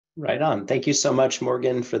Right on. Thank you so much,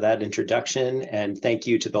 Morgan, for that introduction. And thank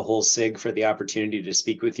you to the whole SIG for the opportunity to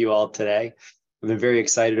speak with you all today. I've been very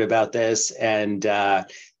excited about this. And,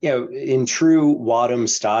 in true WADEM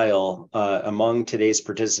style, among today's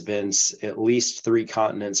participants, at least 3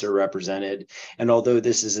 continents are represented. And although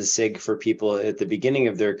this is a SIG for people at the beginning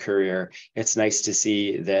of their career, it's nice to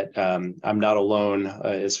see that I'm not alone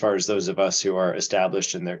as far as those of us who are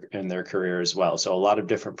established in their career as well. So a lot of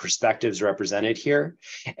different perspectives represented here.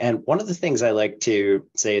 And one of the things I like to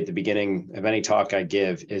say at the beginning of any talk I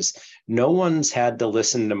give is no one's had to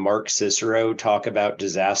listen to Mark Cicero talk about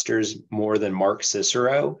disasters more than Mark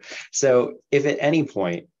Cicero. So if at any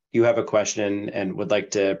point you have a question and would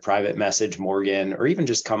like to private message Morgan, or even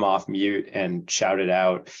just come off mute and shout it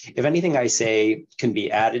out, if anything I say can be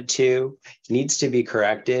added to, needs to be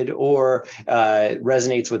corrected, or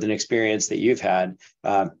resonates with an experience that you've had,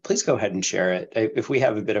 please go ahead and share it. If we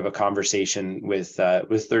have a bit of a conversation with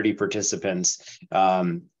 30 participants,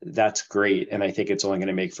 that's great. And I think it's only going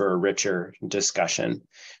to make for a richer discussion.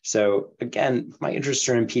 So again, my interests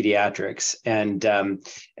are in pediatrics, and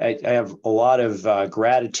I have a lot of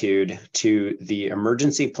gratitude to the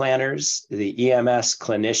emergency planners, the EMS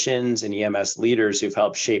clinicians, and EMS leaders who've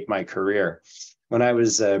helped shape my career. When I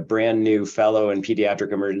was a brand new fellow in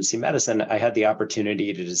pediatric emergency medicine, I had the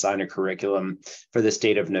opportunity to design a curriculum for the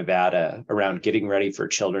state of Nevada around getting ready for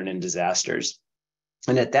children in disasters.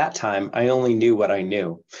 And at that time, I only knew what I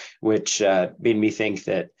knew, which made me think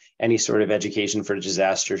that any sort of education for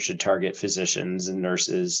disaster should target physicians and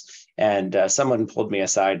nurses. And someone pulled me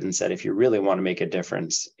aside and said, if you really want to make a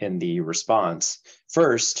difference in the response,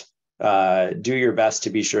 first, do your best to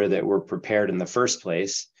be sure that we're prepared in the first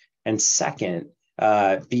place. And second,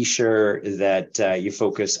 be sure that you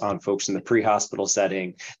focus on folks in the pre-hospital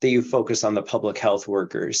setting, that you focus on the public health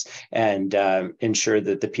workers, and ensure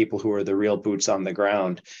that the people who are the real boots on the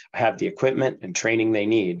ground have the equipment and training they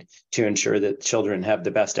need to ensure that children have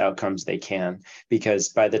the best outcomes they can. Because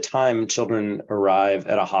by the time children arrive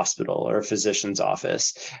at a hospital or a physician's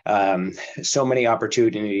office, so many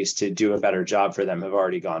opportunities to do a better job for them have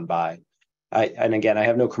already gone by. And again, I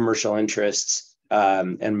have no commercial interests.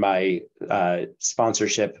 And my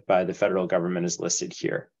sponsorship by the federal government is listed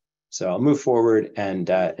here. So I'll move forward and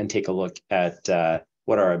take a look at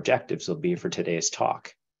what our objectives will be for today's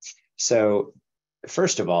talk. So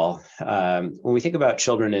first of all, when we think about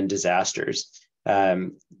children in disasters,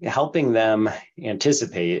 helping them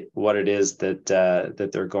anticipate what it is that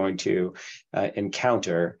they're going to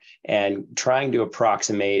encounter, and trying to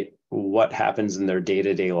approximate what happens in their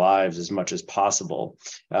day-to-day lives as much as possible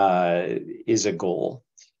is a goal.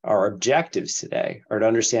 Our objectives today are to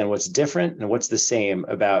understand what's different and what's the same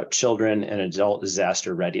about children and adult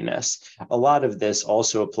disaster readiness. A lot of this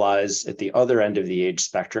also applies at the other end of the age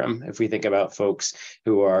spectrum. If we think about folks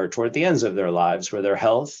who are toward the ends of their lives, where their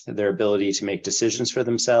health, their ability to make decisions for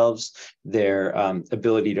themselves, their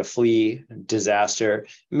ability to flee disaster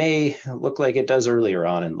may look like it does earlier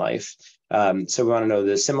on in life. So we want to know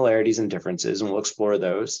the similarities and differences, and we'll explore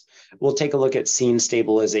those. We'll take a look at scene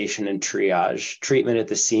stabilization and triage, treatment at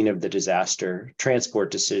the scene of the disaster, transport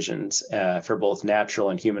decisions for both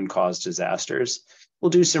natural and human-caused disasters. We'll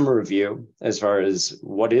do some review as far as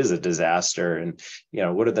what is a disaster, and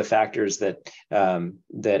what are the factors that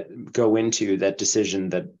go into that decision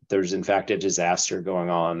that there's in fact a disaster going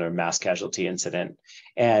on or mass casualty incident.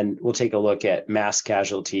 And we'll take a look at mass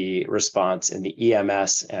casualty response in the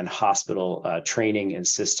EMS and hospital training and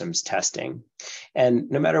systems testing. And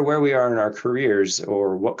no matter where we are in our careers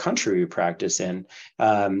or what country we practice in,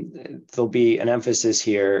 there'll be an emphasis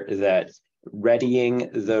here that readying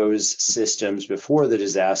those systems before the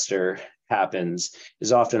disaster happens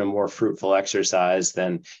is often a more fruitful exercise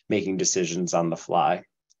than making decisions on the fly.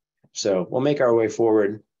 So we'll make our way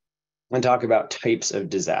forward and talk about types of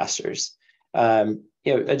disasters. A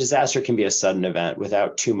disaster can be a sudden event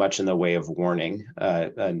without too much in the way of warning,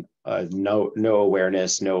 no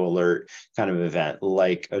awareness, no alert kind of event,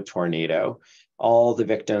 like a tornado. All the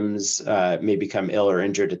victims may become ill or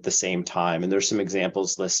injured at the same time, and there's some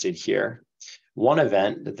examples listed here. One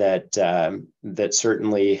event that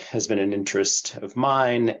certainly has been an interest of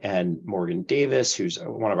mine and Morgan Davis, who's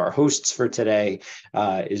one of our hosts for today,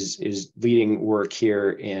 is leading work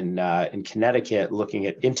here in Connecticut, looking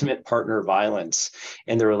at intimate partner violence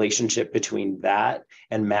and the relationship between that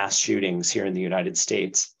and mass shootings here in the United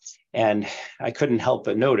States. And I couldn't help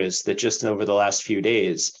but notice that just over the last few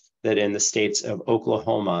days, that in the states of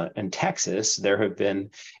Oklahoma and Texas, there have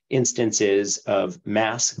been instances of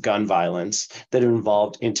mass gun violence that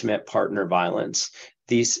involved intimate partner violence.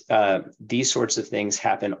 These sorts of things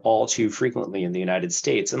happen all too frequently in the United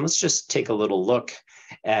States. And let's just take a little look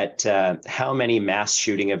at how many mass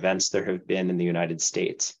shooting events there have been in the United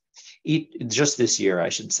States. Just this year, I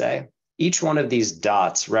should say. Each one of these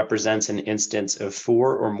dots represents an instance of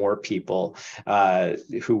 4 or more people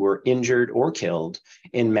who were injured or killed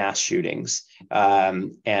in mass shootings.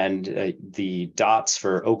 The dots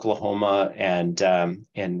for Oklahoma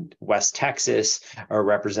and West Texas are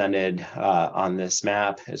represented on this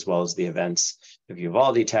map, as well as the events of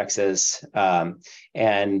Uvalde, Texas.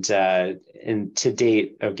 And to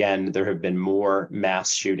date, again, there have been more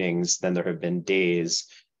mass shootings than there have been days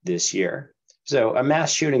this year. So a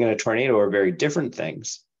mass shooting and a tornado are very different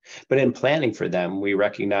things. But in planning for them, we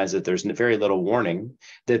recognize that there's very little warning,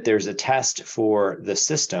 that there's a test for the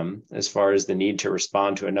system as far as the need to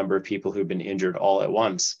respond to a number of people who've been injured all at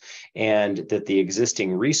once, and that the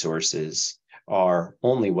existing resources are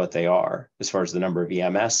only what they are as far as the number of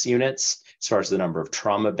EMS units, as far as the number of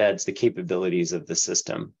trauma beds, the capabilities of the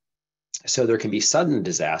system. So there can be sudden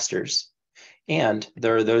disasters. And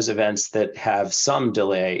there are those events that have some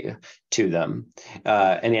delay to them,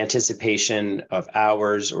 an anticipation of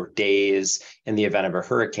hours or days in the event of a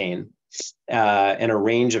hurricane, and a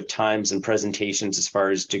range of times and presentations as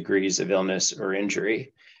far as degrees of illness or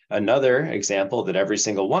injury. Another example that every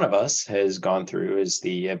single one of us has gone through is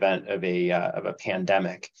the event of a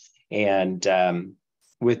pandemic. And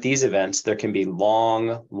with these events, there can be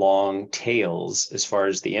long tails as far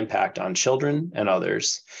as the impact on children and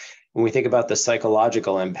others. When we think about the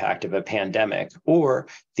psychological impact of a pandemic, or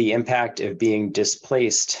the impact of being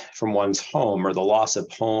displaced from one's home, or the loss of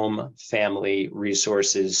home, family,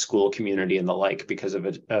 resources, school, community, and the like because of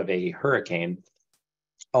a hurricane,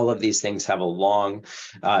 all of these things have a long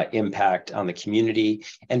impact on the community,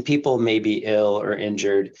 and people may be ill or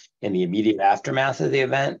injured in the immediate aftermath of the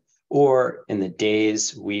event, or in the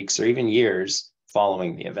days, weeks, or even years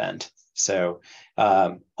following the event. So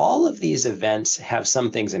all of these events have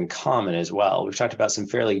some things in common as well. We've talked about some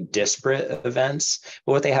fairly disparate events,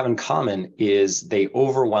 but what they have in common is they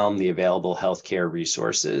overwhelm the available healthcare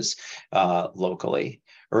resources locally.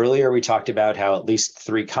 Earlier, we talked about how at least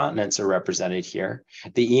 3 continents are represented here.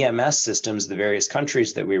 The EMS systems, the various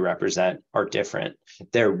countries that we represent, are different.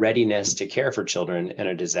 Their readiness to care for children in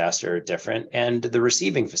a disaster are different. And the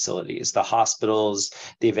receiving facilities, the hospitals,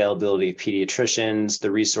 the availability of pediatricians,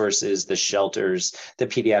 the resources, the shelters, the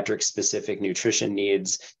pediatric specific nutrition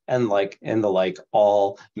needs, and the like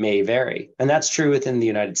all may vary. And that's true within the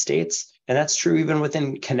United States. And that's true even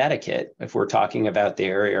within Connecticut, if we're talking about the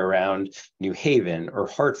area around New Haven or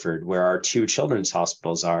Hartford, where our 2 children's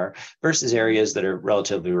hospitals are, versus areas that are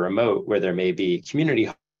relatively remote, where there may be community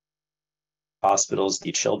hospitals,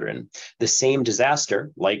 the children. The same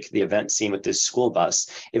disaster, like the event seen with this school bus,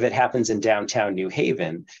 if it happens in downtown New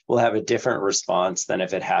Haven, will have a different response than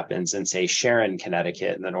if it happens in, say, Sharon,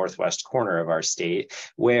 Connecticut, in the northwest corner of our state,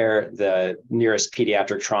 where the nearest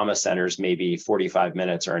pediatric trauma centers may be 45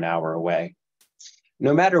 minutes or an hour away.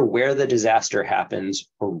 No matter where the disaster happens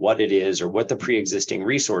or what it is or what the pre-existing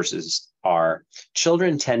resources are,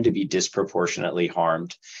 children tend to be disproportionately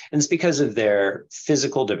harmed. And it's because of their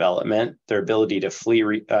physical development, their ability to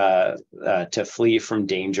flee from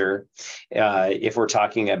danger. If we're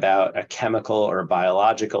talking about a chemical or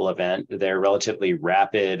biological event, their relatively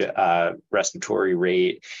rapid respiratory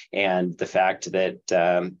rate, and the fact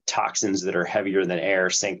that toxins that are heavier than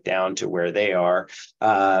air sink down to where they are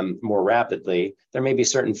more rapidly, there may be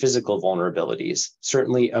certain physical vulnerabilities,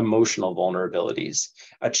 certainly emotional vulnerabilities.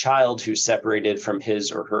 A child who's separated from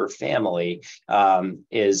his or her family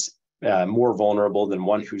is more vulnerable than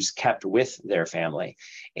one who's kept with their family.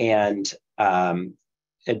 And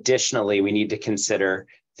additionally, we need to consider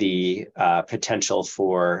the potential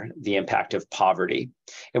for the impact of poverty.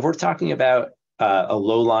 If we're talking about a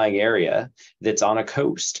low-lying area that's on a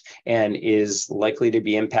coast and is likely to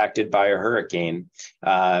be impacted by a hurricane,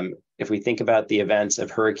 if we think about the events of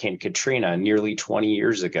Hurricane Katrina nearly 20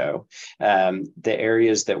 years ago, the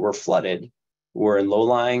areas that were flooded were in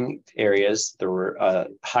low-lying areas. There were a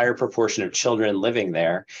higher proportion of children living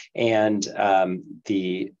there, and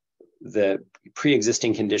the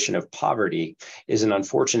pre-existing condition of poverty is an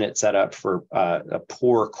unfortunate setup for a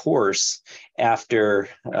poor course after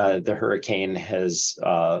the hurricane has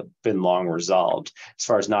been long resolved, as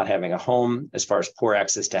far as not having a home, as far as poor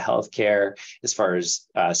access to healthcare, as far as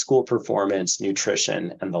school performance,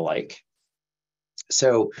 nutrition, and the like.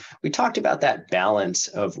 So we talked about that balance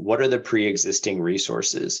of what are the pre-existing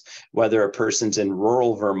resources, whether a person's in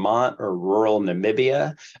rural Vermont or rural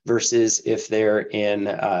Namibia versus if they're in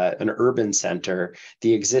an urban center,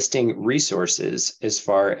 the existing resources as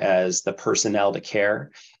far as the personnel to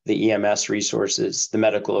care, the EMS resources, the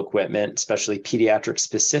medical equipment, especially pediatric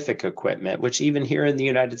specific equipment, which even here in the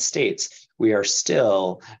United States, we are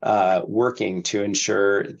still working to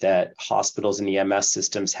ensure that hospitals and EMS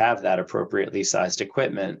systems have that appropriately sized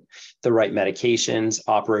equipment, the right medications,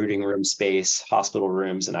 operating room space, hospital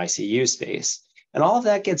rooms, and ICU space. And all of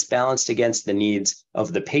that gets balanced against the needs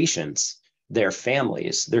of the patients, their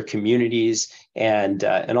families, their communities, and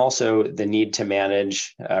also the need to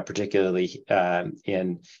manage, particularly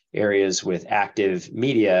in areas with active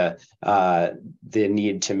media, the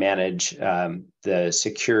need to manage the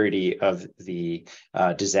security of the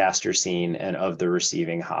disaster scene and of the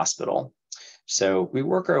receiving hospital. So we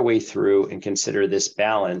work our way through and consider this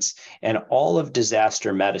balance, and all of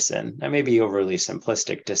disaster medicine, I may be overly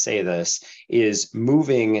simplistic to say this, is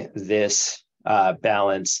moving this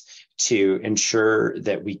balance to ensure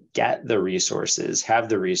that we get the resources, have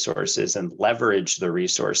the resources, and leverage the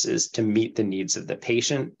resources to meet the needs of the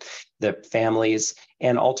patient, the families,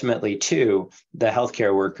 and ultimately, too, the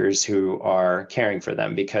healthcare workers who are caring for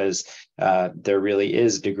them, because there really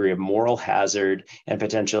is a degree of moral hazard and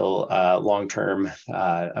potential long-term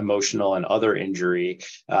emotional and other injury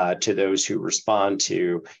to those who respond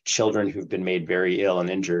to children who've been made very ill and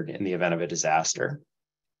injured in the event of a disaster.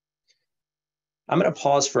 I'm going to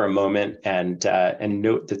pause for a moment and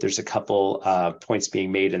note that there's a couple points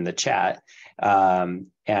being made in the chat.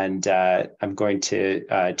 I'm going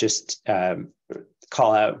to just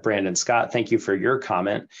call out Brandon Scott. Thank you for your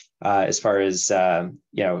comment as far as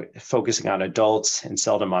focusing on adults and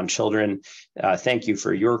seldom on children. Thank you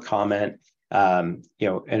for your comment. An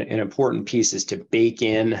important piece is to bake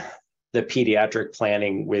in the pediatric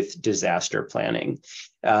planning with disaster planning.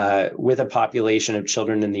 With a population of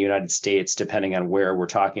children in the United States, depending on where we're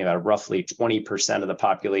talking about, roughly 20% of the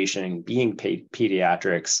population being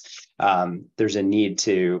pediatrics, there's a need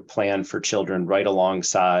to plan for children right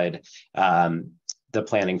alongside the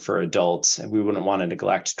planning for adults. And we wouldn't want to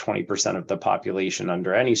neglect 20% of the population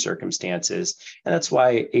under any circumstances. And that's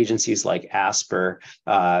why agencies like ASPR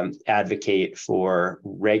advocate for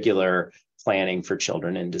regular planning for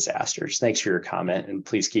children in disasters. Thanks for your comment, and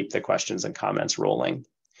please keep the questions and comments rolling.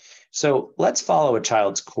 So let's follow a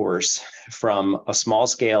child's course from a small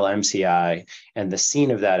scale MCI and the scene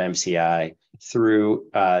of that MCI through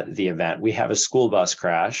the event. We have a school bus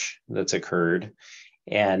crash that's occurred,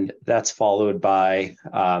 and that's followed by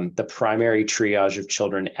the primary triage of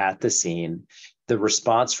children at the scene, the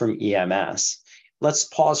response from EMS. Let's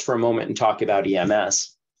pause for a moment and talk about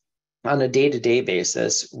EMS. On a day-to-day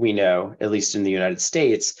basis, we know, at least in the United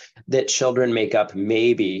States, that children make up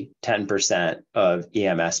maybe 10% of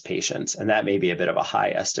EMS patients, and that may be a bit of a high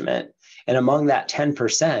estimate. And among that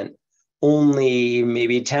 10%, only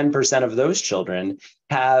maybe 10% of those children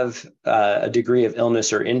have a degree of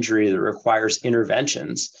illness or injury that requires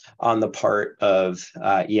interventions on the part of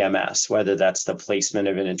EMS, whether that's the placement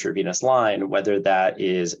of an intravenous line, whether that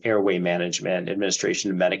is airway management, administration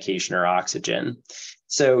of medication or oxygen.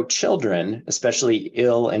 So children, especially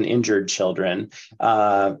ill and injured children,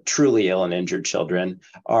 truly ill and injured children,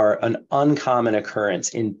 are an uncommon occurrence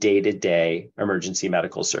in day-to-day emergency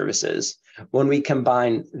medical services. When we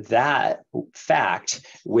combine that fact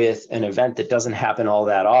with an event that doesn't happen all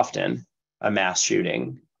that often, a mass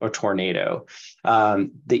shooting, a tornado,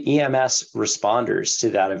 the EMS responders to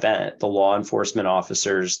that event, the law enforcement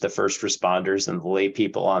officers, the first responders, and the lay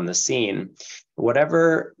people on the scene,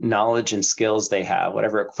 whatever knowledge and skills they have,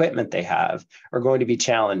 whatever equipment they have, are going to be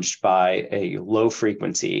challenged by a low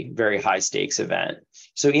frequency, very high stakes event.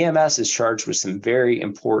 So EMS is charged with some very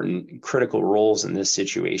important critical roles in this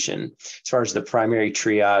situation, as far as the primary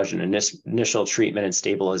triage and initial treatment and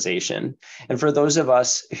stabilization. And for those of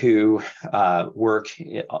us who work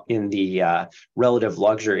in the relative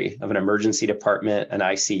luxury of an emergency department, an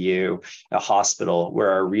ICU, a hospital, where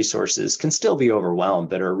our resources can still be overwhelmed,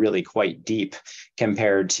 but are really quite deep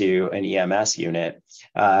compared to an EMS unit,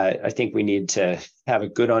 I think we need to have a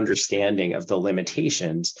good understanding of the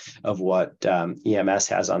limitations of what EMS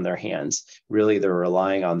has on their hands. Really, they're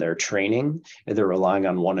relying on their training, they're relying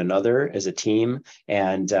on one another as a team,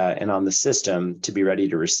 and on the system to be ready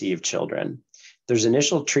to receive children. There's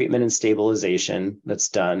initial treatment and stabilization that's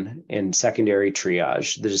done in secondary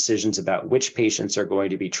triage, the decisions about which patients are going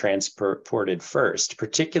to be transported first,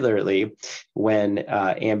 particularly when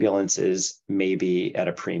ambulances may be at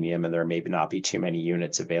a premium and there may not be too many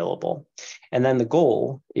units available. And then the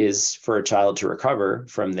goal is for a child to recover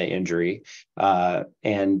from the injury,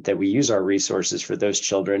 and that we use our resources for those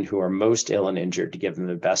children who are most ill and injured to give them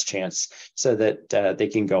the best chance so that they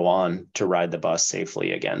can go on to ride the bus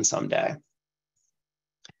safely again someday.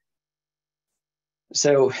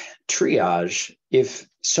 So triage, if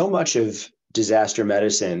so much of disaster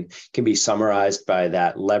medicine can be summarized by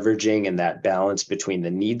that leveraging and that balance between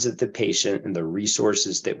the needs of the patient and the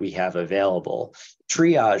resources that we have available.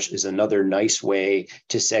 Triage is another nice way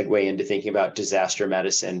to segue into thinking about disaster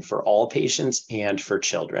medicine for all patients and for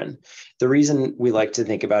children. The reason we like to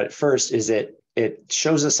think about it first is that it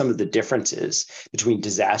shows us some of the differences between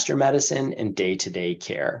disaster medicine and day-to-day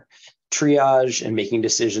care. Triage and making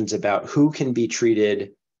decisions about who can be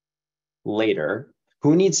treated later,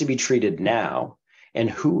 who needs to be treated now, and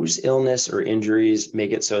whose illness or injuries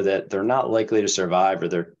make it so that they're not likely to survive or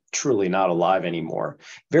they're truly not alive anymore.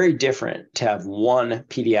 Very different to have one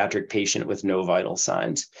pediatric patient with no vital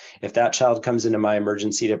signs. If that child comes into my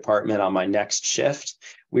emergency department on my next shift,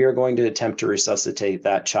 we are going to attempt to resuscitate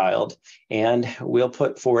that child, and we'll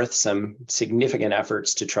put forth some significant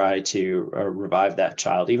efforts to try to revive that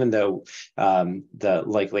child, even though the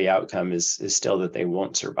likely outcome is still that they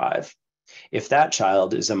won't survive. If that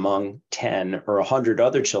child is among 10 or 100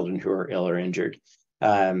 other children who are ill or injured,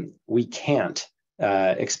 we can't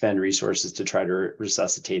expend resources to try to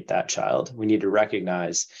resuscitate that child. We need to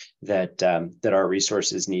recognize that our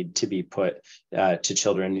resources need to be put to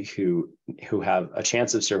children who have a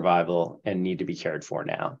chance of survival and need to be cared for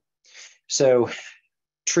now. So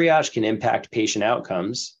triage can impact patient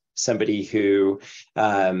outcomes. Somebody who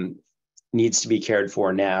needs to be cared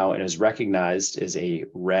for now and is recognized as a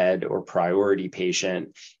red or priority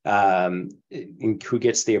patient who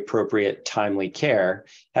gets the appropriate timely care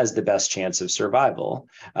has the best chance of survival.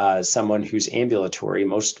 Someone who's ambulatory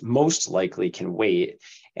most likely can wait,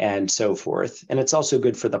 and so forth. And it's also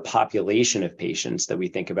good for the population of patients that we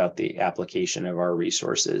think about the application of our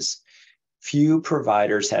resources. Few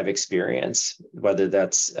providers have experience, whether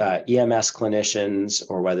that's EMS clinicians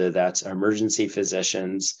or whether that's emergency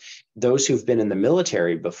physicians. Those who've been in the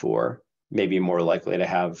military before may be more likely to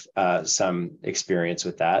have some experience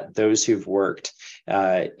with that. Those who've worked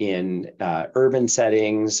in urban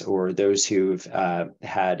settings or those who've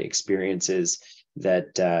had experiences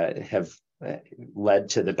that have led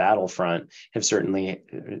to the battlefront have certainly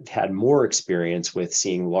had more experience with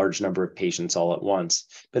seeing large number of patients all at once,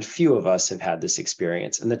 but few of us have had this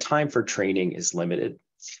experience, and the time for training is limited.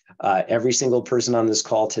 Every single person on this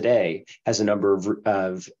call today has a number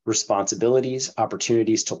of responsibilities,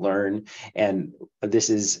 opportunities to learn, and this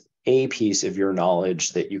is a piece of your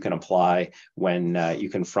knowledge that you can apply when you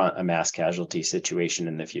confront a mass casualty situation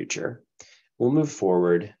in the future. We'll move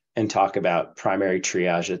forward and talk about primary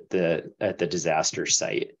triage at the disaster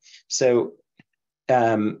site. So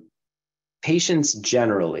patients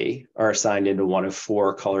generally are assigned into one of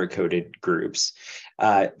 4 color-coded groups.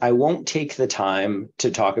 I won't take the time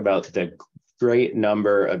to talk about the great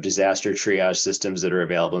number of disaster triage systems that are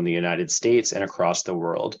available in the United States and across the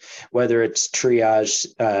world, whether it's triage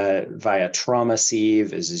via trauma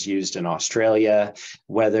sieve, as is used in Australia,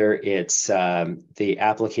 whether it's the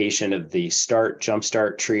application of the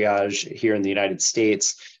jumpstart triage here in the United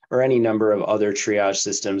States, or any number of other triage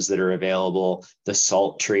systems that are available, the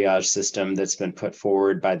SALT triage system that's been put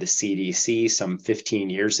forward by the CDC some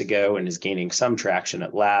 15 years ago and is gaining some traction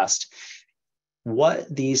at last.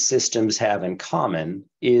 What these systems have in common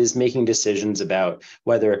is making decisions about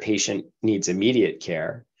whether a patient needs immediate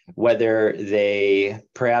care, whether they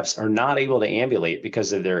perhaps are not able to ambulate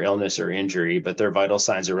because of their illness or injury, but their vital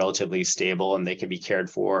signs are relatively stable and they can be cared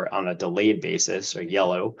for on a delayed basis, or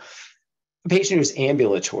yellow. A patient who's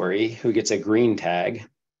ambulatory, who gets a green tag,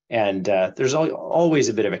 and there's always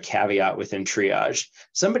a bit of a caveat within triage.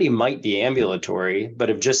 Somebody might be ambulatory, but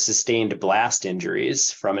have just sustained blast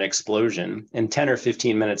injuries from an explosion. And 10 or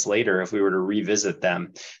 15 minutes later, if we were to revisit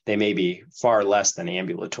them, they may be far less than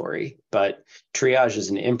ambulatory. But triage is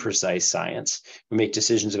an imprecise science. We make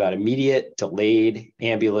decisions about immediate, delayed,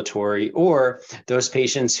 ambulatory, or those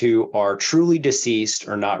patients who are truly deceased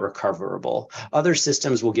or not recoverable. Other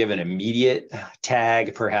systems will give an immediate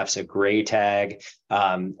tag, perhaps a gray tag.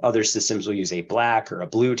 Other systems will use a black or a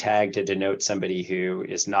blue tag to denote somebody who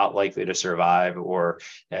is not likely to survive or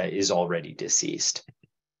is already deceased.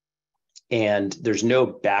 And there's no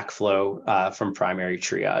backflow from primary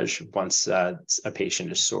triage once a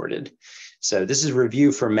patient is sorted. So this is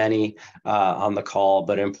review for many on the call,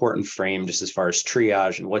 but an important frame just as far as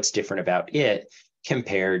triage and what's different about it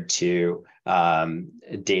compared to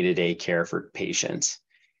day-to-day care for patients.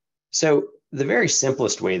 So the very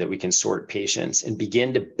simplest way that we can sort patients and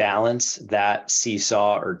begin to balance that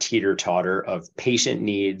seesaw or teeter-totter of patient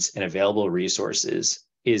needs and available resources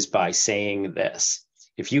is by saying this: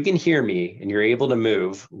 if you can hear me and you're able to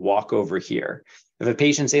move, walk over here. If a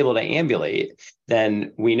patient's able to ambulate,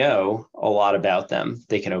 then we know a lot about them.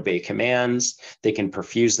 They can obey commands, they can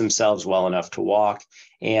perfuse themselves well enough to walk,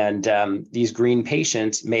 and these green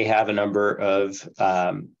patients may have a number of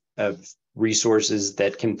resources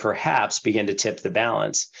that can perhaps begin to tip the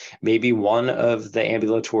balance. Maybe one of the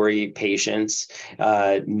ambulatory patients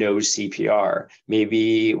knows CPR.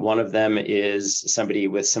 Maybe one of them is somebody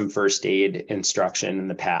with some first aid instruction in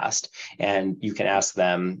the past, and you can ask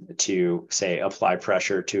them to, say, apply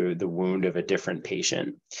pressure to the wound of a different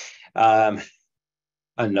patient.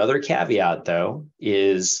 Another caveat, though,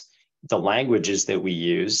 is the languages that we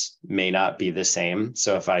use may not be the same.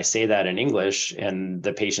 So if I say that in English and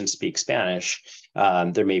the patient speaks Spanish,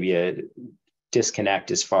 there may be a disconnect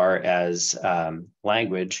as far as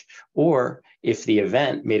language, or if the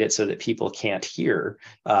event made it so that people can't hear,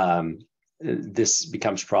 this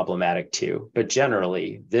becomes problematic too. But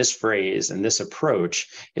generally, this phrase and this approach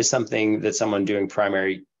is something that someone doing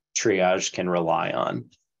primary triage can rely on.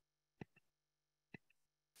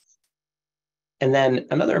 And then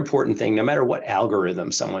another important thing, no matter what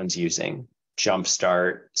algorithm someone's using,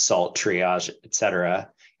 Jumpstart, Salt Triage, et cetera,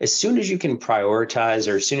 as soon as you can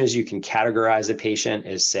prioritize or as soon as you can categorize a patient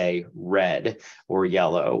as, say, red or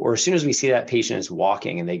yellow, or as soon as we see that patient is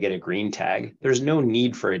walking and they get a green tag, there's no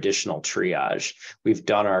need for additional triage. We've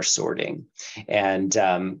done our sorting. And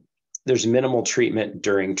there's minimal treatment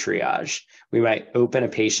during triage. We might open a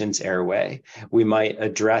patient's airway. We might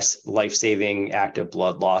address life-saving active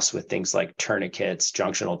blood loss with things like tourniquets,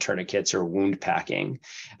 junctional tourniquets, or wound packing.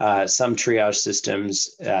 Some triage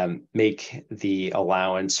systems make the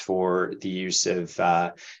allowance for the use of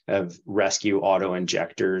rescue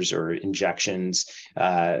auto-injectors or injections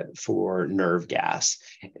for nerve gas.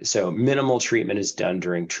 So minimal treatment is done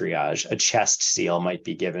during triage. A chest seal might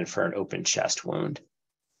be given for an open chest wound.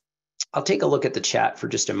 I'll take a look at the chat for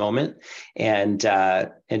just a moment and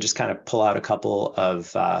just kind of pull out a couple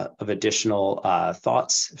of additional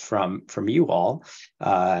thoughts from you all.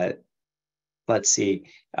 Let's see.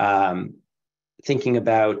 Thinking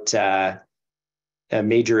about a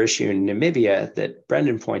major issue in Namibia that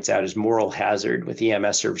Brendan points out is moral hazard, with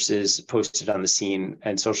EMS services posted on the scene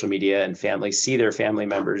and social media, and families see their family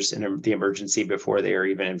members in the emergency before they are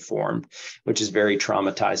even informed, which is very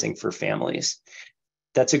traumatizing for families.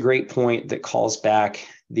 That's a great point that calls back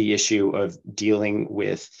the issue of dealing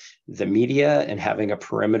with the media and having a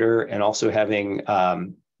perimeter, and also having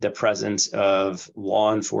the presence of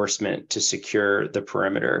law enforcement to secure the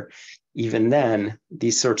perimeter. Even then,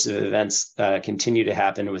 these sorts of events continue to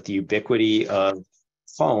happen with the ubiquity of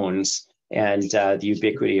phones and the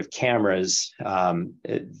ubiquity of cameras.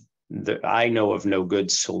 I know of no good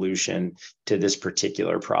solution to this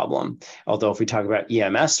particular problem. Although if we talk about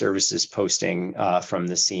EMS services posting from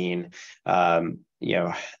the scene,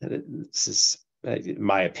 this is,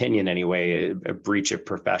 my opinion anyway, a breach of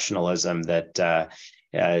professionalism that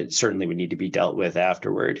certainly would need to be dealt with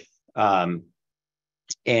afterward.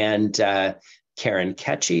 Karen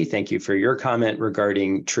Ketchy, thank you for your comment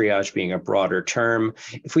regarding triage being a broader term.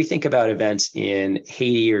 If we think about events in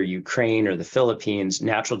Haiti or Ukraine or the Philippines,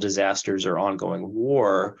 natural disasters or ongoing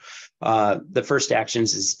war, the first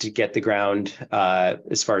actions is to get the ground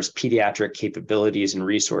as far as pediatric capabilities and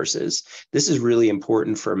resources. This is really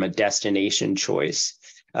important from a destination choice.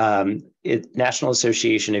 National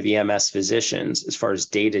Association of EMS Physicians, as far as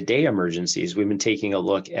day-to-day emergencies, we've been taking a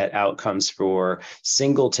look at outcomes for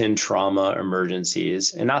singleton trauma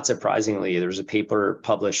emergencies. And not surprisingly, there was a paper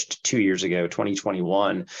published 2 years ago,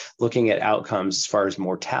 2021, looking at outcomes as far as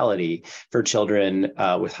mortality for children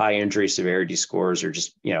with high injury severity scores, or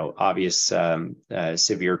just, obvious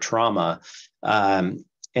severe trauma.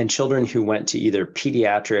 And children who went to either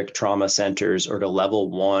pediatric trauma centers or to level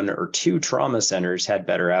 1 or 2 trauma centers had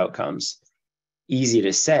better outcomes. Easy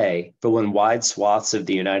to say, but when wide swaths of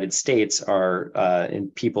the United States are,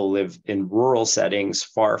 and people live in rural settings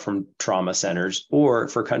far from trauma centers, or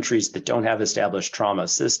for countries that don't have established trauma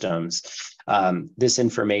systems, this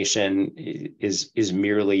information is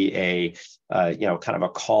merely a, kind of a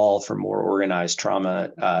call for more organized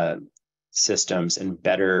trauma systems and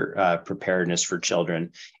better preparedness for children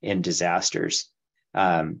in disasters.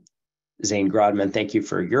 Zane Grodman, thank you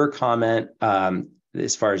for your comment.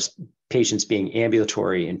 As far as patients being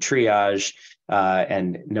ambulatory in triage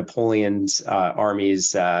and Napoleon's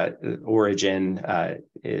army's origin of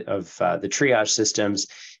the triage systems,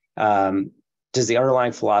 does the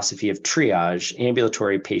underlying philosophy of triage,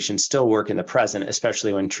 ambulatory patients, still work in the present,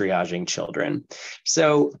 especially when triaging children?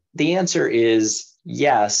 So the answer is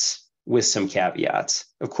yes, with some caveats.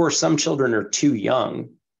 Of course, some children are too young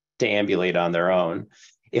to ambulate on their own.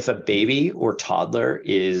 If a baby or toddler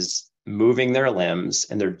is moving their limbs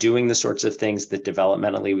and they're doing the sorts of things that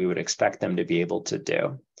developmentally we would expect them to be able to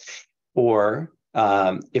do. Or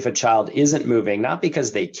if a child isn't moving, not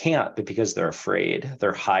because they can't, but because they're afraid,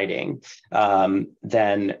 they're hiding,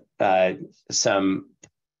 then some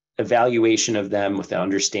evaluation of them with the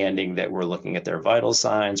understanding that we're looking at their vital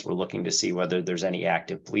signs, we're looking to see whether there's any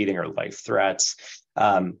active bleeding or life threats.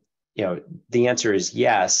 The answer is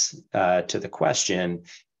yes to the question,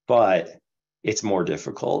 but it's more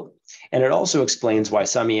difficult. And it also explains why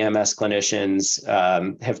some EMS clinicians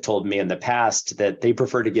have told me in the past that they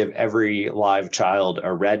prefer to give every live child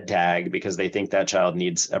a red tag because they think that child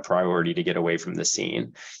needs a priority to get away from the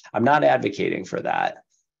scene. I'm not advocating for that.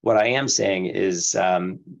 What I am saying is,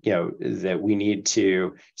 that we need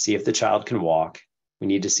to see if the child can walk. We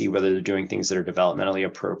need to see whether they're doing things that are developmentally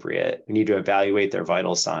appropriate. We need to evaluate their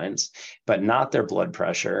vital signs, but not their blood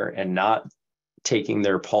pressure and not taking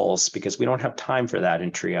their pulse, because we don't have time for that in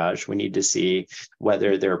triage. We need to see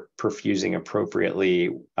whether they're perfusing appropriately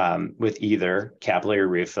with either capillary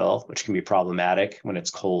refill, which can be problematic when it's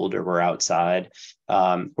cold or we're outside,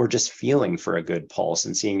 or just feeling for a good pulse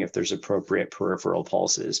and seeing if there's appropriate peripheral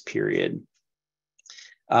pulses, period.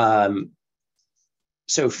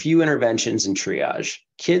 So few interventions in triage.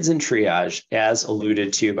 Kids in triage, as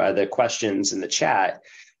alluded to by the questions in the chat,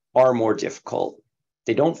 are more difficult.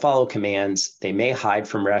 They don't follow commands. They may hide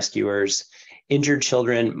from rescuers. Injured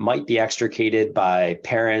children might be extricated by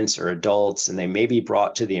parents or adults, and they may be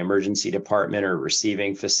brought to the emergency department or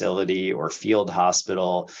receiving facility or field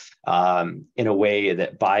hospital in a way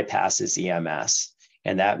that bypasses EMS.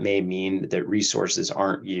 And that may mean that resources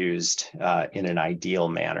aren't used in an ideal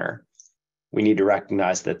manner. We need to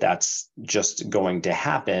recognize that that's just going to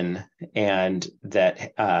happen, and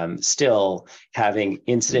that still having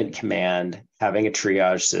incident command, having a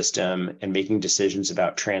triage system, and making decisions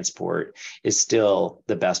about transport is still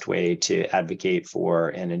the best way to advocate for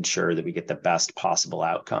and ensure that we get the best possible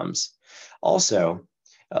outcomes. Also,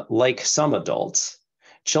 like some adults,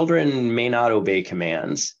 children may not obey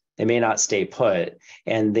commands. They may not stay put,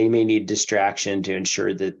 and they may need distraction to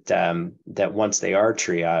ensure that that once they are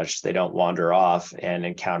triaged, they don't wander off and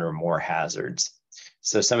encounter more hazards.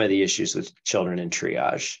 So some of the issues with children in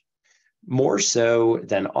triage. More so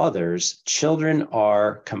than others, children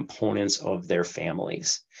are components of their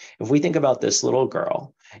families. If we think about this little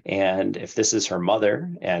girl, and if this is her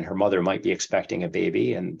mother, and her mother might be expecting a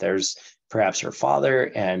baby, and there's perhaps her father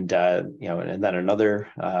and and then another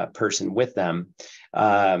person with them,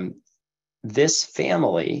 this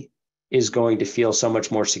family is going to feel so much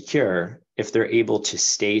more secure if they're able to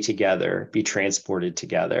stay together, be transported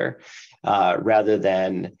together, rather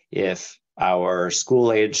than if our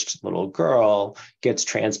school-aged little girl gets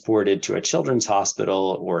transported to a children's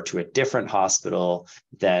hospital or to a different hospital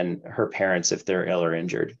than her parents if they're ill or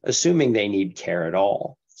injured, assuming they need care at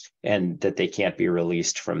all and that they can't be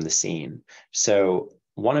released from the scene. So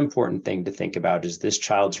one important thing to think about is this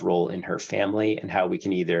child's role in her family and how we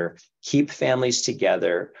can either keep families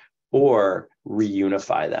together or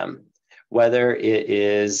reunify them, whether it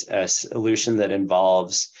is a solution that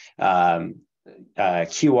involves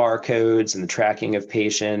QR codes and the tracking of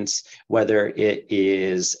patients, whether it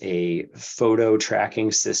is a photo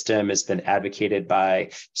tracking system has been advocated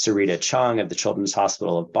by Sarita Chung of the Children's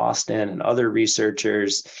Hospital of Boston and other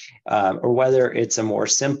researchers, or whether it's a more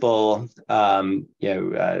simple,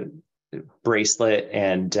 bracelet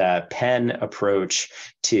and pen approach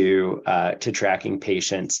to tracking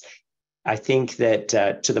patients. I think that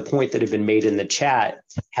to the point that have been made in the chat,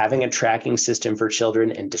 having a tracking system for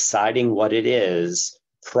children and deciding what it is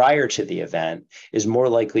prior to the event is more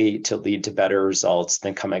likely to lead to better results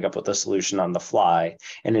than coming up with a solution on the fly,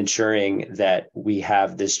 and ensuring that we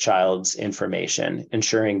have this child's information,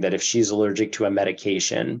 ensuring that if she's allergic to a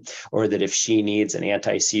medication or that if she needs an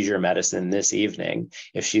anti-seizure medicine this evening,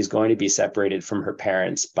 if she's going to be separated from her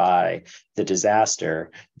parents by the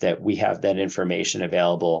disaster, that we have that information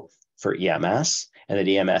available for EMS, and that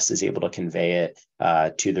EMS is able to convey it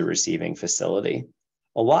to the receiving facility.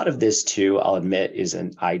 A lot of this, too, I'll admit, is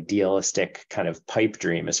an idealistic kind of pipe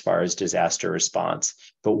dream as far as disaster response,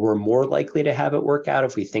 but we're more likely to have it work out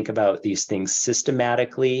if we think about these things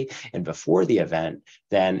systematically and before the event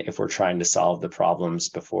than if we're trying to solve the problems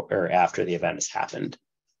before or after the event has happened.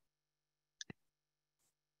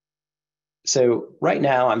 So right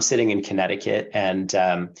now I'm sitting in Connecticut, and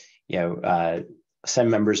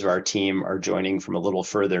some members of our team are joining from a little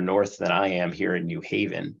further north than I am here in New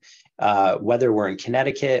Haven. Whether we're in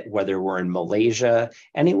Connecticut, whether we're in Malaysia,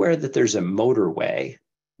 anywhere that there's a motorway,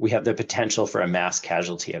 we have the potential for a mass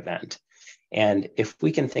casualty event. And if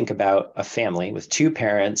we can think about a family with 2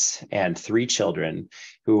 parents and 3 children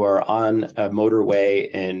who are on a motorway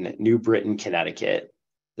in New Britain, Connecticut.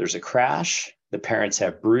 There's a crash. The parents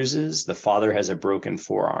have bruises. The father has a broken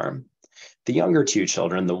forearm. The younger two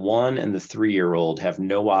children, the 1 and the 3-year-old, have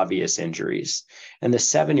no obvious injuries. And the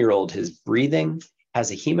 7-year-old is breathing,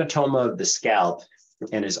 has a hematoma of the scalp,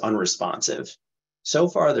 and is unresponsive. So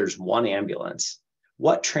far, there's 1 ambulance.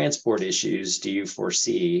 What transport issues do you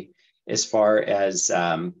foresee as far as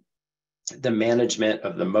the management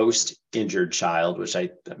of the most injured child, which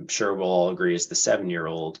I'm sure we'll all agree is the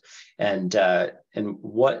 7-year-old, and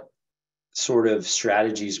what sort of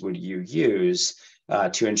strategies would you use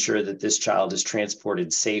to ensure that this child is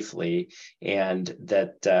transported safely, and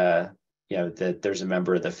that that there's a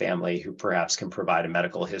member of the family who perhaps can provide a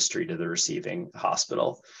medical history to the receiving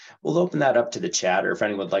hospital? We'll open that up to the chat, or if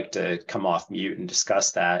anyone would like to come off mute and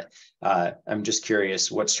discuss that. I'm just curious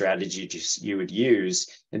what strategies you would use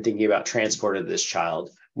in thinking about transport of this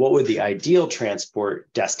child. What would the ideal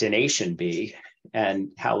transport destination be,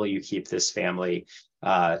 and how will you keep this family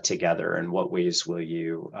together, and what ways will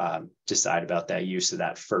you decide about that use of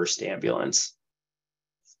that first ambulance?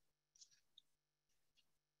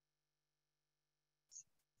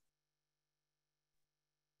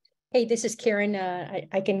 Hey, this is Karen.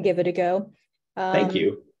 I can give it a go. Thank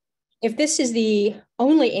you. If this is the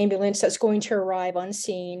only ambulance that's going to arrive on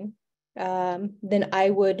scene, then I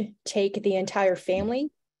would take the entire family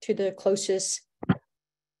to the closest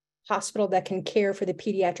hospital that can care for the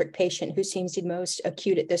pediatric patient who seems the most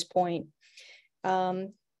acute at this point.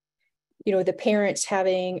 The parents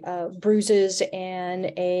having bruises and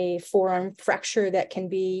a forearm fracture that can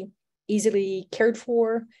be easily cared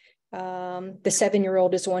for. The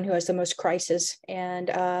 7-year-old is the one who has the most crisis, and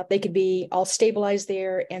they could be all stabilized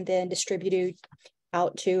there and then distributed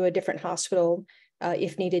out to a different hospital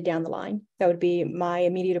if needed down the line. That would be my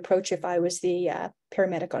immediate approach if I was the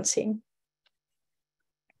paramedic on scene.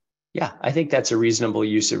 Yeah, I think that's a reasonable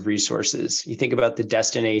use of resources. You think about the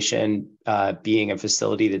destination being a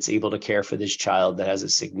facility that's able to care for this child that has a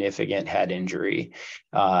significant head injury.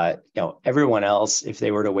 Everyone else, if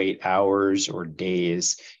they were to wait hours or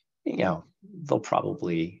days, they'll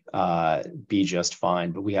probably be just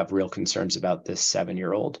fine. But we have real concerns about this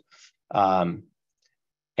 7-year-old. And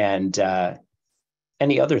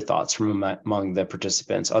any other thoughts from among the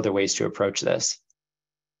participants, other ways to approach this?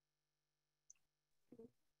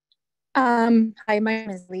 Hi, my name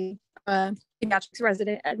is Lee, pediatrics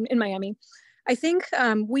resident in Miami. I think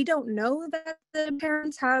we don't know that the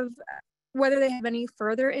parents have, whether they have any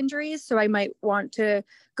further injuries. So I might want to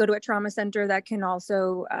go to a trauma center that can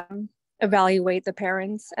also evaluate the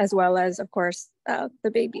parents, as well as, of course,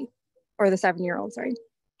 the baby, or the 7-year-old, sorry.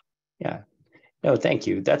 Yeah. No, thank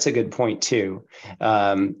you. That's a good point too.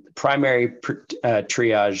 Primary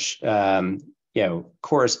triage,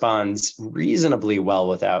 corresponds reasonably well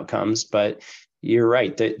with outcomes, but you're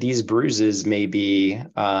right that these bruises may be,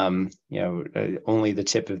 only the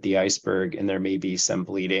tip of the iceberg, and there may be some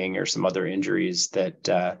bleeding or some other injuries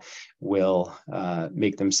that will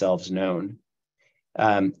make themselves known.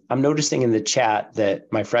 I'm noticing in the chat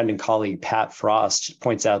that my friend and colleague Pat Frost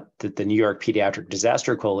points out that the New York Pediatric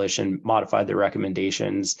Disaster Coalition modified their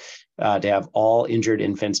recommendations to have all injured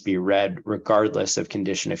infants be read regardless of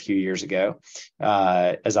condition a few years ago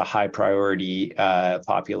as a high priority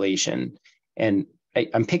population. And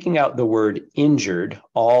I'm picking out the word injured,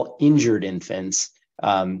 all injured infants.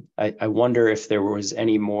 I wonder if there was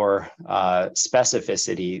any more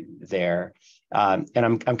specificity there. And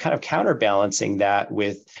I'm kind of counterbalancing that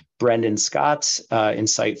with Brendan Scott's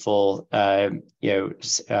insightful,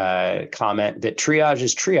 comment that triage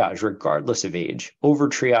is triage regardless of age. Over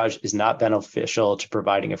triage is not beneficial to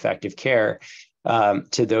providing effective care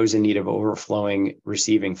to those in need of overflowing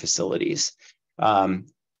receiving facilities.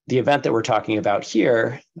 The event that we're talking about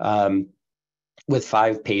here, with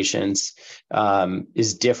 5 patients,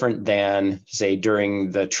 is different than, say,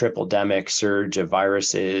 during the triple-demic surge of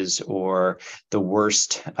viruses or the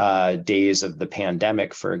worst days of the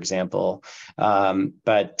pandemic, for example.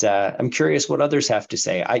 But I'm curious what others have to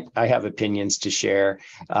say. I have opinions to share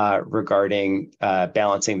regarding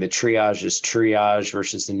balancing the triage as triage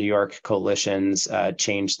versus the New York Coalition's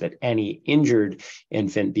change that any injured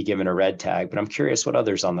infant be given a red tag. But I'm curious what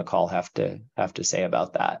others on the call have to say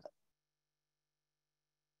about that.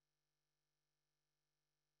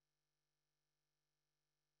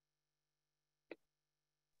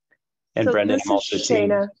 And so Brendan, this I'm also is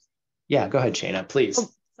Shayna. Yeah, go ahead, Shayna, please. Oh,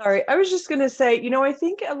 sorry, I was just going to say, I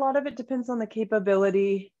think a lot of it depends on the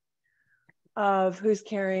capability of who's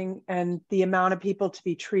caring and the amount of people to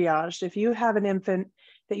be triaged. If you have an infant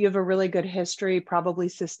that you have a really good history, probably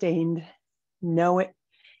sustained no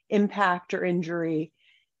impact or injury,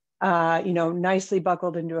 nicely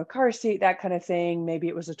buckled into a car seat, that kind of thing. Maybe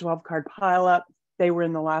it was a 12-card pileup. They were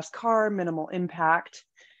in the last car, minimal impact.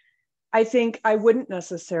 I think I wouldn't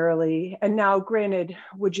necessarily, and now granted,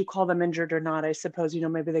 would you call them injured or not? I suppose,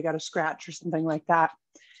 maybe they got a scratch or something like that.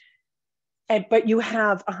 But you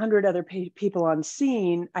have 100 other people on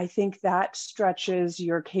scene. I think that stretches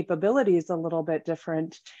your capabilities a little bit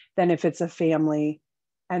different than if it's a family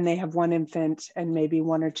and they have one infant and maybe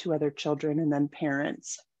one or two other children and then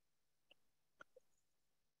parents.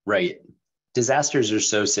 Right. Disasters are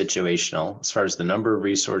so situational as far as the number of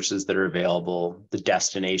resources that are available, the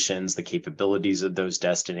destinations, the capabilities of those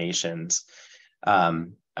destinations.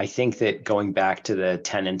 I think that going back to the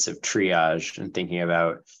tenets of triage and thinking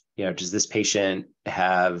about, does this patient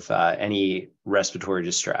have any respiratory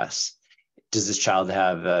distress? Does this child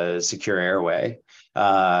have a secure airway?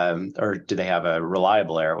 Or do they have a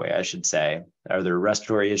reliable airway, I should say? Are there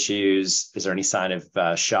respiratory issues? Is there any sign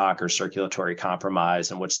of shock or circulatory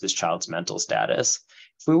compromise? And what's this child's mental status?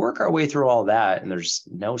 If we work our way through all that and there's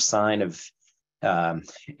no sign of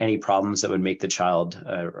any problems that would make the child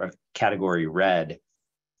a category red,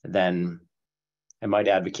 then I would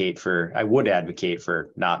advocate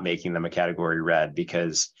for not making them a category red,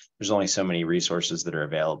 because there's only so many resources that are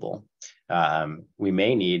available. We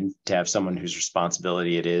may need to have someone whose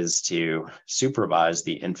responsibility it is to supervise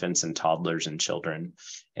the infants and toddlers and children,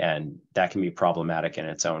 and that can be problematic in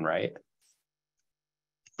its own right.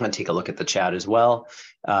 I'm going to take a look at the chat as well.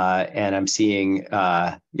 And I'm seeing,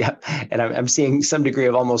 I'm seeing some degree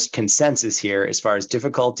of almost consensus here as far as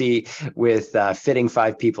difficulty with fitting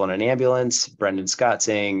 5 people in an ambulance. Brendan Scott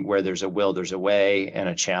saying where there's a will, there's a way, and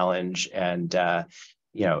a challenge. And,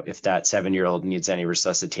 if that 7-year-old needs any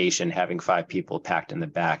resuscitation, having 5 people packed in the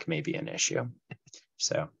back may be an issue.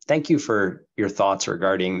 So thank you for your thoughts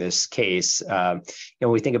regarding this case. When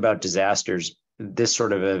we think about disasters, this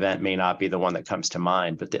sort of event may not be the one that comes to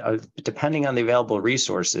mind, but depending on the available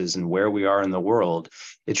resources and where we are in the world,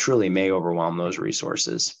 it truly may overwhelm those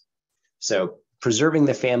resources. So preserving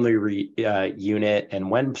the family unit, and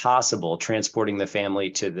when possible, transporting the family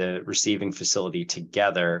to the receiving facility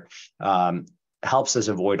together helps us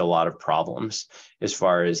avoid a lot of problems as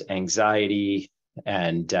far as anxiety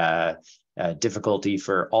and difficulty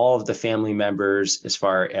for all of the family members, as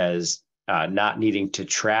far as not needing to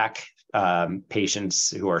track patients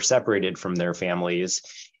who are separated from their families,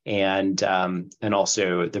 and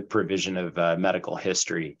also the provision of medical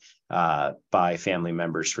history by family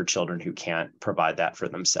members for children who can't provide that for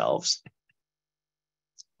themselves.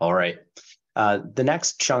 All right. The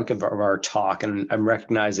next chunk of our talk, and I'm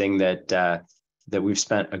recognizing that we've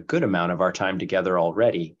spent a good amount of our time together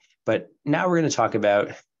already, but now we're going to talk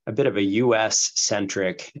about a bit of a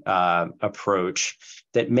US-centric approach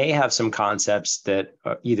that may have some concepts that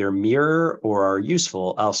either mirror or are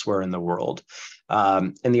useful elsewhere in the world.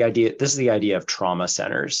 And this is the idea of trauma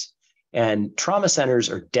centers. And trauma centers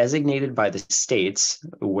are designated by the states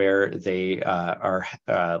where they are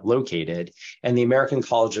located, and the American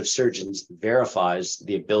College of Surgeons verifies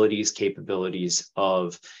the abilities, capabilities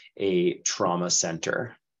of a trauma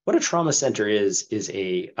center. What a trauma center is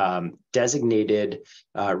a designated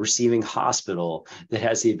receiving hospital that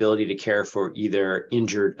has the ability to care for either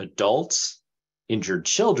injured adults, injured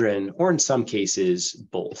children, or in some cases,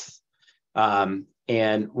 both.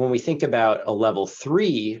 And when we think about a level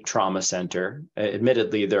 3 trauma center,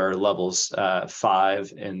 admittedly, there are levels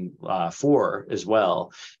 5 and 4 as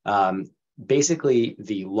well. Basically,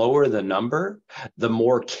 the lower the number, the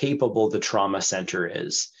more capable the trauma center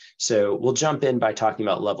is. So we'll jump in by talking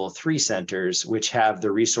about level 3 centers, which have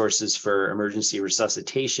the resources for emergency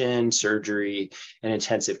resuscitation, surgery, and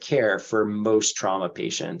intensive care for most trauma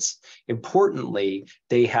patients. Importantly,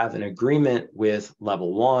 they have an agreement with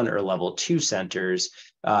level 1 or level 2 centers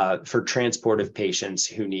for transport of patients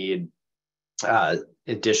who need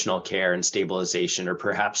additional care and stabilization, or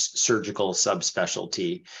perhaps surgical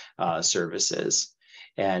subspecialty services.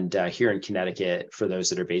 And here in Connecticut, for those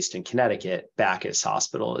that are based in Connecticut, Bacchus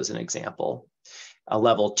Hospital is an example. A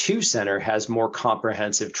level 2 center has more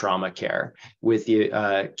comprehensive trauma care with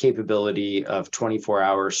the capability of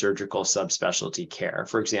 24-hour surgical subspecialty care,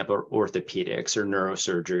 for example, orthopedics or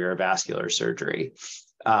neurosurgery or vascular surgery,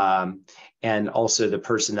 and also the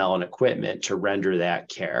personnel and equipment to render that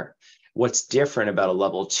care. What's different about a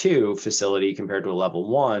level 2 facility compared to a level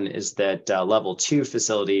 1 is that level 2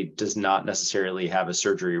 facility does not necessarily have a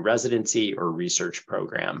surgery residency or research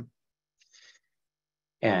program.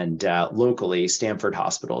 And locally, Stanford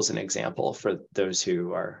Hospital is an example for those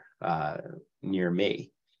who are near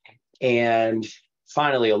me. And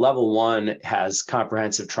finally, a level 1 has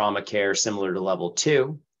comprehensive trauma care similar to level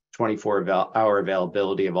 2. 24-hour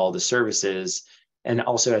availability of all the services, and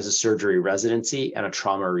also has a surgery residency and a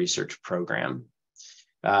trauma research program.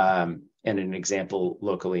 And an example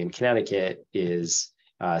locally in Connecticut is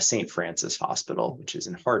St. Francis Hospital, which is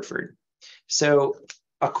in Hartford. So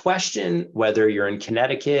a question, whether you're in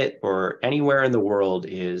Connecticut or anywhere in the world,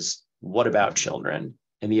 is what about children?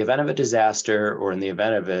 In the event of a disaster or in the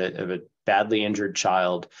event of a badly injured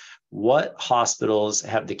child, what hospitals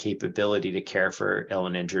have the capability to care for ill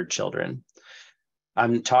and injured children?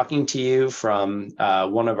 I'm talking to you from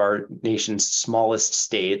one of our nation's smallest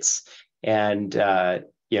states, and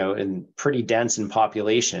and pretty dense in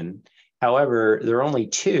population. However, there are only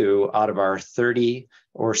 2 out of our 30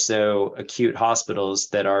 or so acute hospitals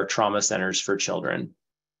that are trauma centers for children.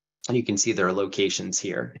 And you can see their locations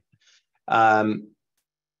here.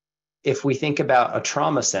 If we think about a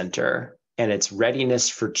trauma center and its readiness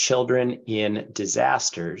for children in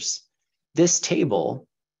disasters, this table,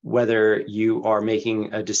 whether you are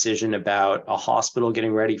making a decision about a hospital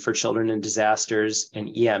getting ready for children in disasters, an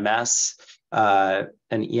EMS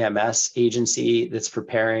agency that's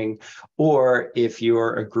preparing, or if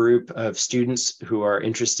you're a group of students who are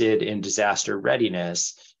interested in disaster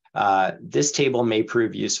readiness, this table may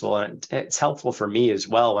prove useful, and it's helpful for me as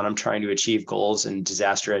well when I'm trying to achieve goals in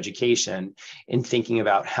disaster education, in thinking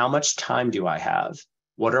about how much time do I have?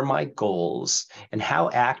 What are my goals? And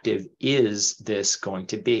how active is this going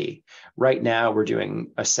to be? Right now, we're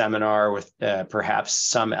doing a seminar with perhaps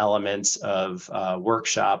some elements of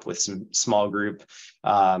workshop with some small group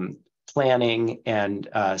planning and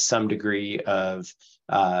some degree of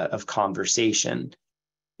conversation.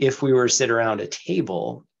 If we were to sit around a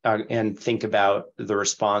table and think about the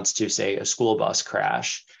response to, say, a school bus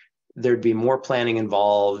crash, there'd be more planning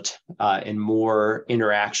involved and more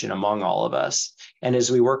interaction among all of us. And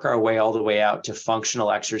as we work our way all the way out to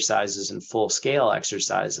functional exercises and full-scale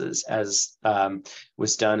exercises, as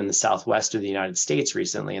was done in the Southwest of the United States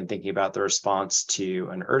recently, and thinking about the response to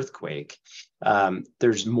an earthquake,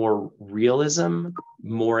 there's more realism,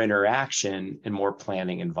 more interaction, and more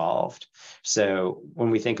planning involved. So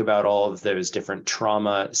when we think about all of those different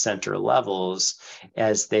trauma center levels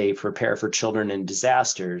as they prepare for children in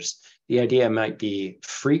disasters, the idea might be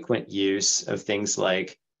frequent use of things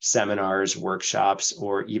like seminars, workshops,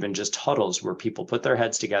 or even just huddles where people put their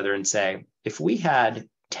heads together and say, if we had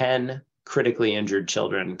 10 critically injured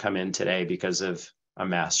children come in today because of a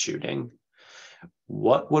mass shooting,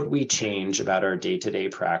 what would we change about our day-to-day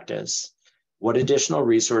practice? What additional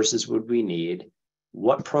resources would we need?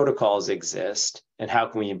 What protocols exist? And how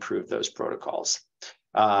can we improve those protocols?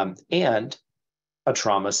 And a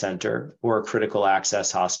trauma center or a critical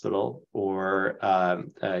access hospital or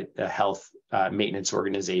a health maintenance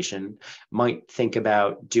organization might think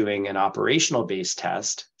about doing an operational based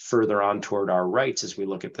test further on toward our rights as we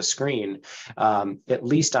look at the screen, at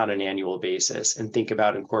least on an annual basis, and think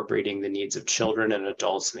about incorporating the needs of children and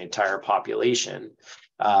adults in the entire population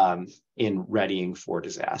in readying for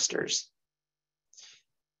disasters.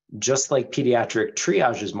 Just like pediatric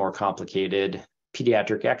triage is more complicated,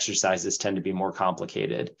 pediatric exercises tend to be more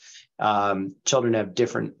complicated. Children have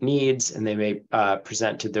different needs, and they may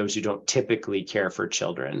present to those who don't typically care for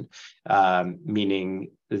children,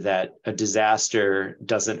 meaning that a disaster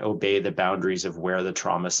doesn't obey the boundaries of where the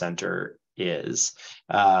trauma center is.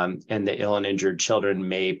 And the ill and injured children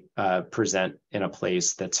may present in a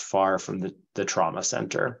place that's far from the trauma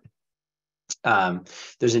center.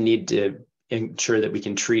 There's a need to ensure that we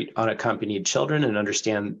can treat unaccompanied children and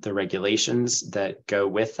understand the regulations that go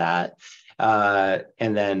with that.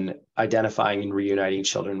 And then identifying and reuniting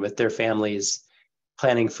children with their families,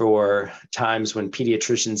 planning for times when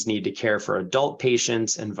pediatricians need to care for adult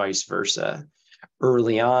patients and vice versa.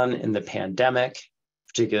 Early on in the pandemic,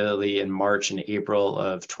 particularly in March and April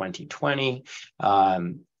of 2020,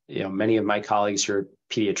 many of my colleagues who are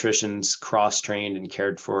pediatricians cross-trained and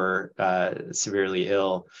cared for severely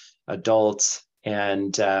ill adults.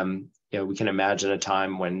 And we can imagine a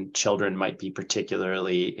time when children might be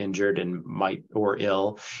particularly injured and or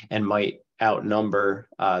ill and might outnumber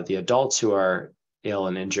the adults who are ill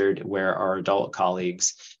and injured, where our adult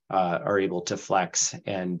colleagues are able to flex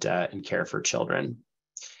and care for children.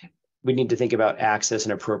 We need to think about access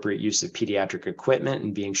and appropriate use of pediatric equipment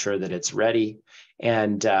and being sure that it's ready,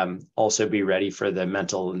 and also be ready for the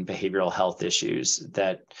mental and behavioral health issues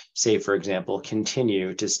that, say, for example,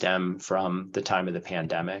 continue to stem from the time of the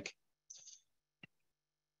pandemic.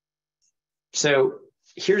 So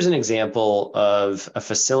here's an example of a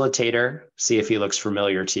facilitator. See if he looks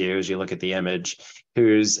familiar to you as you look at the image.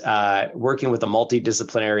 who's working with a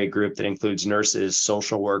multidisciplinary group that includes nurses,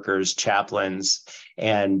 social workers, chaplains,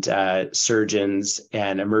 and surgeons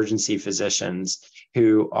and emergency physicians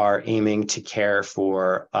who are aiming to care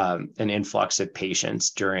for an influx of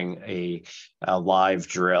patients during a live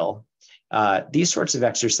drill. These sorts of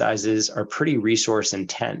exercises are pretty resource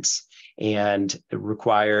intense and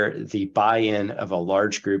require the buy-in of a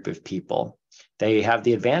large group of people. They have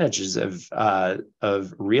the advantages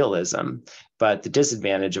of realism, but the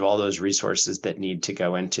disadvantage of all those resources that need to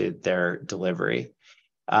go into their delivery.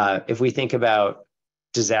 If we think about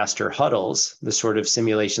disaster huddles, the sort of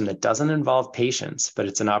simulation that doesn't involve patients, but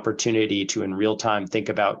it's an opportunity to, in real time, think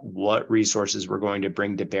about what resources we're going to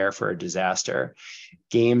bring to bear for a disaster.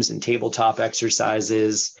 Games and tabletop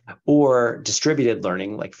exercises, or distributed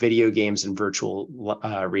learning like video games and virtual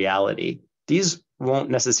reality. These won't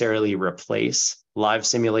necessarily replace live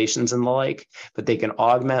simulations and the like, but they can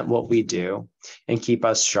augment what we do and keep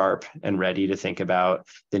us sharp and ready to think about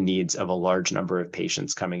the needs of a large number of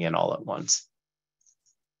patients coming in all at once.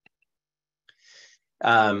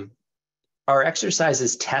 Our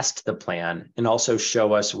exercises test the plan and also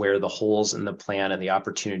show us where the holes in the plan and the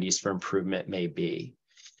opportunities for improvement may be.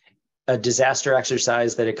 A disaster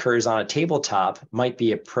exercise that occurs on a tabletop might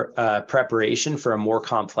be a preparation for a more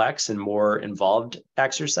complex and more involved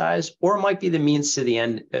exercise, or it might be the means to the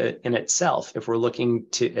end in itself if we're looking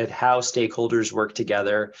at how stakeholders work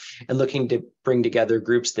together and looking to bring together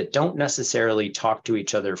groups that don't necessarily talk to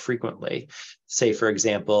each other frequently. Say, for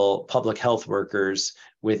example, public health workers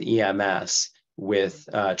with EMS, with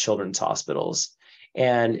children's hospitals.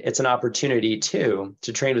 And it's an opportunity, too,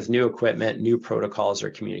 to train with new equipment, new protocols, or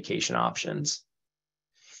communication options.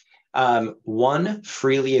 One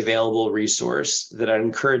freely available resource that I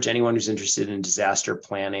encourage anyone who's interested in disaster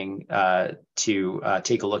planning to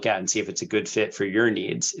take a look at and see if it's a good fit for your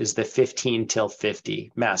needs is the 15 till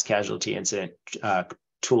 50 mass casualty incident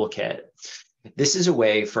toolkit. This is a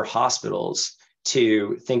way for hospitals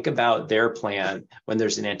to think about their plan when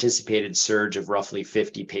there's an anticipated surge of roughly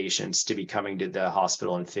 50 patients to be coming to the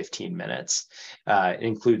hospital in 15 minutes. It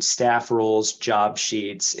includes staff roles, job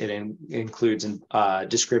sheets, it includes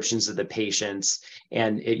descriptions of the patients,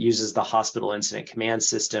 and it uses the Hospital Incident Command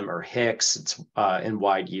System, or HICS. It's in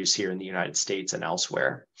wide use here in the United States and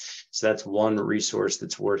elsewhere. So that's one resource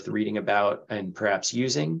that's worth reading about and perhaps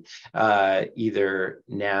using either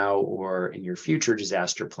now or in your future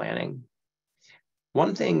disaster planning.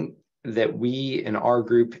 One thing that we in our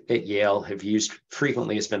group at Yale have used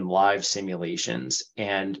frequently has been live simulations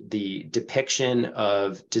and the depiction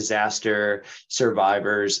of disaster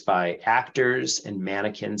survivors by actors and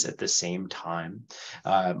mannequins at the same time.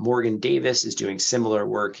 Morgan Davis is doing similar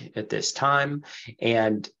work at this time,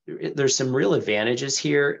 and there's some real advantages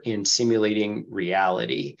here in simulating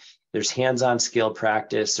reality. There's hands-on skill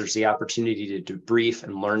practice. There's the opportunity to debrief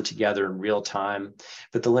and learn together in real time.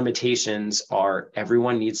 But the limitations are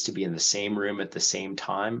everyone needs to be in the same room at the same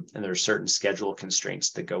time. And there are certain schedule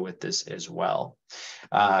constraints that go with this as well.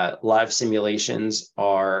 Live simulations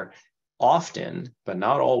are often, but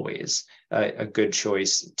not always, a good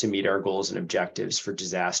choice to meet our goals and objectives for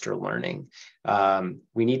disaster learning.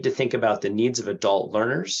 We need to think about the needs of adult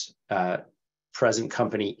learners, present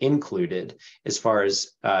company included, as far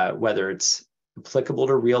as whether it's applicable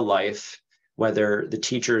to real life, whether the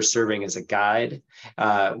teacher is serving as a guide,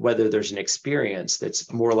 whether there's an experience that's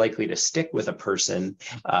more likely to stick with a person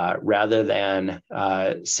rather than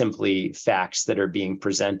simply facts that are being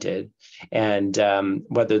presented, and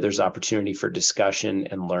whether there's opportunity for discussion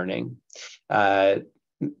and learning.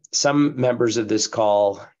 Some members of this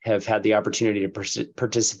call have had the opportunity to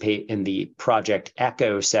participate in the Project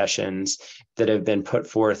Echo sessions that have been put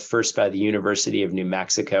forth first by the University of New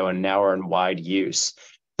Mexico and now are in wide use.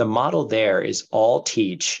 The model there is all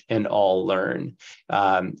teach and all learn.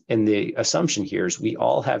 And the assumption here is we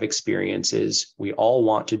all have experiences, we all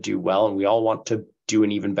want to do well, and we all want to do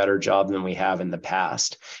an even better job than we have in the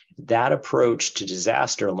past. That approach to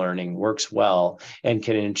disaster learning works well and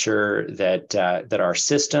can ensure that our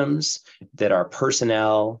systems, that our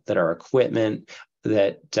personnel, that our equipment,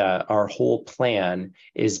 that our whole plan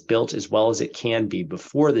is built as well as it can be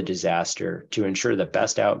before the disaster to ensure the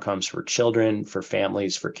best outcomes for children, for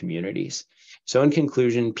families, for communities. So in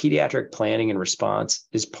conclusion, pediatric planning and response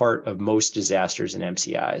is part of most disasters and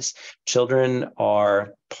MCIs. Children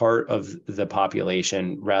are part of the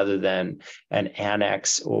population rather than an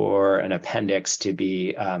annex or an appendix to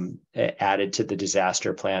be added to the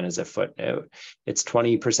disaster plan as a footnote. It's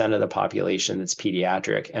 20% of the population that's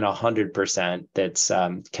pediatric and 100% that's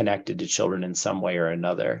connected to children in some way or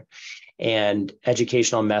another. and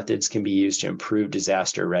educational methods can be used to improve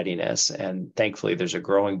disaster readiness. And thankfully, there's a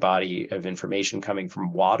growing body of information coming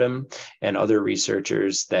from WADEM and other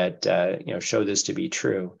researchers that show this to be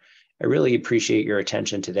true. I really appreciate your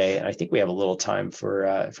attention today. And I think we have a little time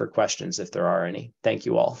for questions if there are any. Thank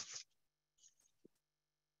you all.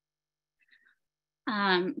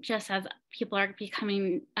 Just as people are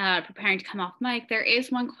preparing to come off mic, there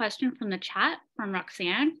is one question from the chat from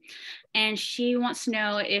Roxanne, and she wants to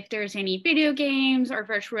know if there's any video games or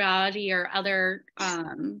virtual reality or other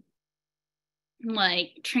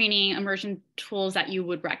like training immersion tools that you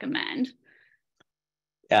would recommend.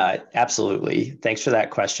 Absolutely. Thanks for that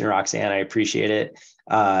question, Roxanne. I appreciate it.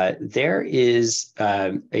 There is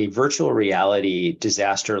a virtual reality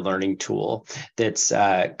disaster learning tool that's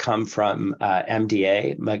come from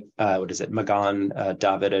MDA, Magan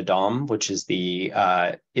David Adam, which is the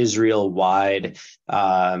Israel-wide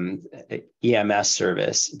EMS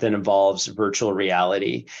service that involves virtual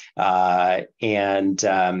reality.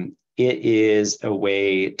 It is a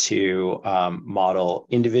way to model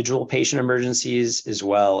individual patient emergencies as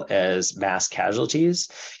well as mass casualties.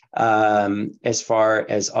 As far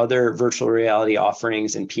as other virtual reality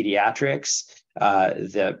offerings in pediatrics,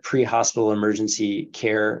 the pre-hospital emergency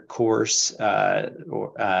care course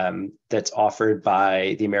that's offered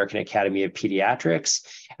by the American Academy of Pediatrics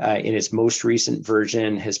in its most recent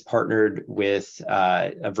version has partnered with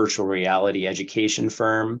a virtual reality education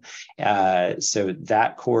firm. So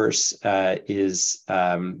that course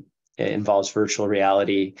involves virtual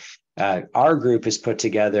reality. Our group has put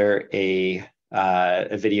together a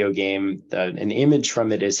video game. An image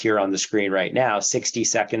from it is here on the screen right now, 60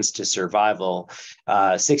 Seconds to Survival.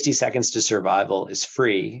 60 Seconds to Survival is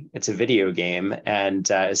free. It's a video game and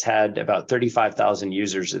has had about 35,000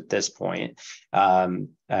 users at this point.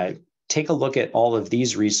 Take a look at all of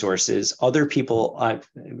these resources. Other people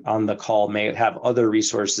on the call may have other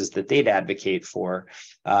resources that they'd advocate for,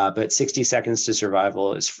 but 60 Seconds to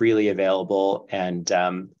Survival is freely available. And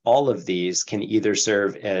all of these can either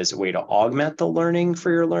serve as a way to augment the learning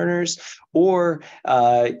for your learners, or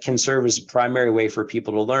can serve as a primary way for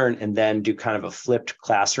people to learn and then do kind of a flipped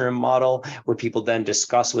classroom model where people then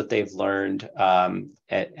discuss what they've learned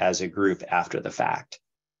as a group after the fact.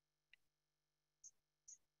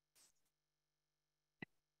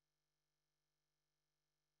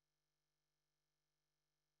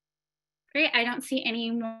 Great. I don't see any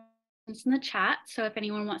more in the chat. So if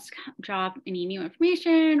anyone wants to drop any new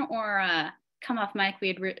information or come off mic,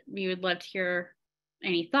 we would love to hear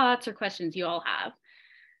any thoughts or questions you all have.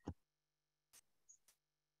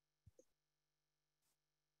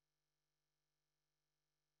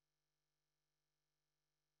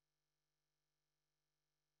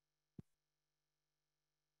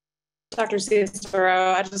 Dr.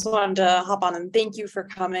 Cicero, I just wanted to hop on and thank you for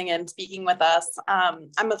coming and speaking with us.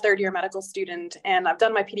 I'm a third-year medical student, and I've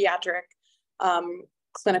done my pediatric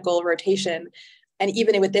clinical rotation. And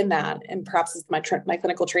even within that, and perhaps it's my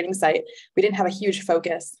clinical training site, we didn't have a huge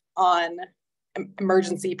focus on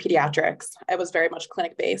emergency pediatrics. It was very much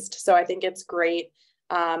clinic-based. So I think it's great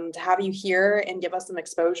to have you here and give us some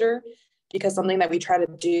exposure, because something that we try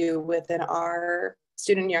to do within our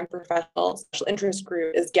student and young professional special interest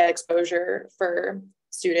group is get exposure for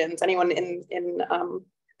students, anyone in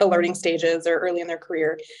the learning stages or early in their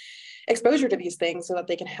career, exposure to these things so that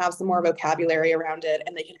they can have some more vocabulary around it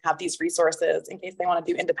and they can have these resources in case they want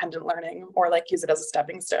to do independent learning or like use it as a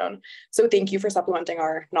stepping stone. So thank you for supplementing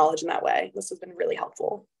our knowledge in that way. This has been really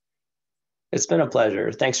helpful. It's been a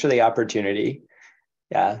pleasure. Thanks for the opportunity.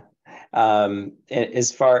 Yeah. For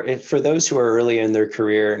those who are early in their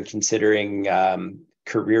career and considering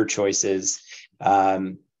career choices,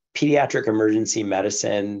 pediatric emergency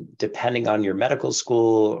medicine, depending on your medical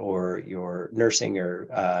school or your nursing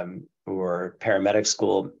or paramedic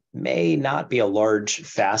school, may not be a large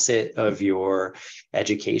facet of your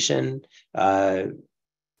education.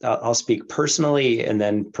 I'll speak personally and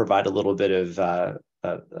then provide a little bit of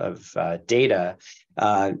data.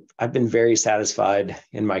 I've been very satisfied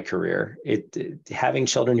in my career. Having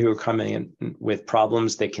children who are coming in with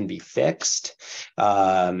problems that can be fixed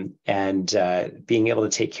and being able to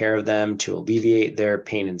take care of them to alleviate their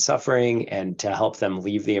pain and suffering and to help them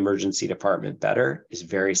leave the emergency department better is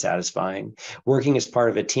very satisfying. Working as part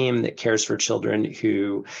of a team that cares for children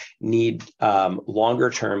who need longer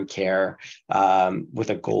term care with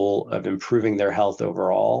a goal of improving their health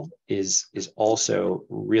overall is also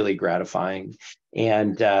really gratifying.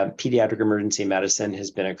 And pediatric emergency medicine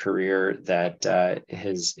has been a career that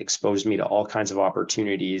has exposed me to all kinds of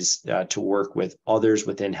opportunities to work with others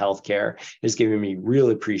within healthcare. It has given me real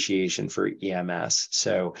appreciation for EMS.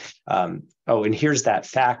 So, oh, and here's that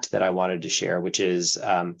fact that I wanted to share, which is,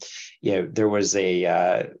 there was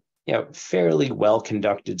a fairly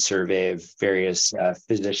well-conducted survey of various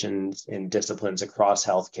physicians in disciplines across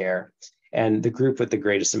healthcare, and the group with the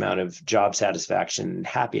greatest amount of job satisfaction and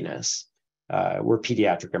happiness were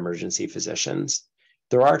pediatric emergency physicians.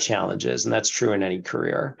 There are challenges, and that's true in any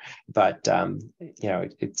career, but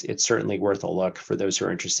it's certainly worth a look for those who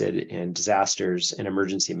are interested in disasters, in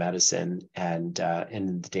emergency medicine, and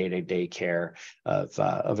in the day-to-day care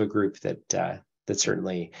of a group that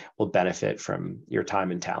certainly will benefit from your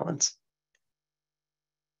time and talents.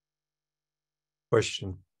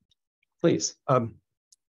 Question. Please.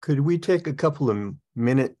 Could we take a couple of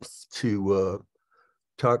minutes to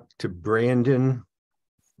talk to Brandon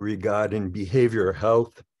regarding behavioral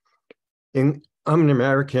health? I'm an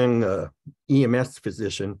American EMS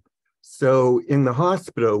physician. So in the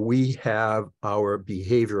hospital, we have our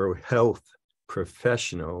behavioral health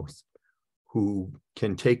professionals who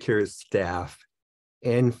can take care of staff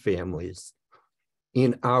and families.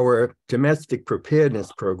 In our domestic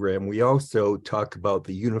preparedness program, we also talk about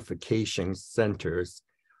the unification centers.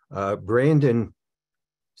 Brandon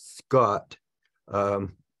Scott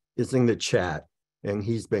is in the chat, and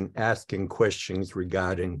he's been asking questions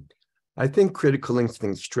regarding, I think, critical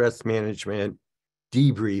instinct stress management,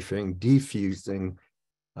 debriefing, defusing,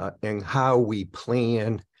 and how we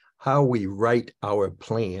plan, how we write our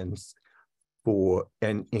plans for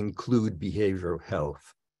and include behavioral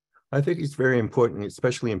health. I think it's very important,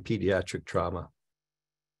 especially in pediatric trauma.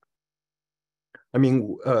 I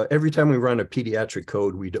mean, every time we run a pediatric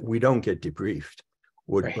code, we don't get debriefed.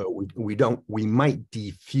 Right. We might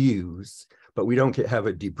defuse, but we don't have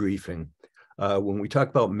a debriefing. When we talk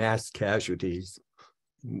about mass casualties,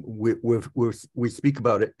 we speak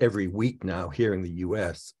about it every week now here in the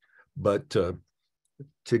US, but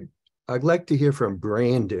I'd like to hear from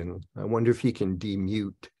Brandon. I wonder if he can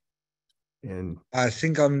demute. And I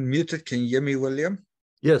think I'm muted. Can you hear me, William?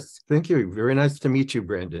 Yes, thank you. Very nice to meet you,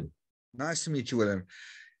 Brandon. Nice to meet you, William.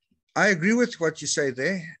 I agree with what you say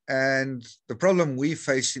there. And the problem we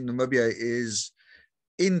face in Namibia is,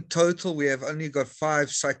 in total, we have only got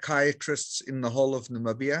 5 psychiatrists in the whole of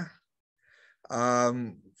Namibia.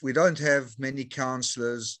 We don't have many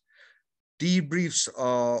counselors. Debriefs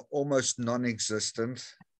are almost non-existent.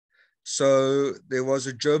 So there was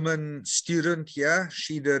a German student here.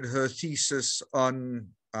 She did her thesis on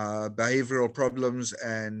behavioral problems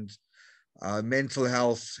and mental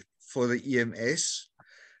health for the EMS.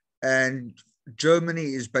 And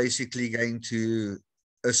Germany is basically going to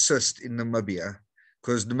assist in Namibia,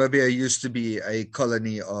 because Namibia used to be a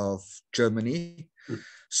colony of Germany.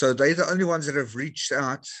 So they're the only ones that have reached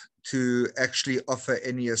out to actually offer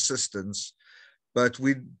any assistance. But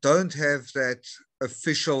we don't have that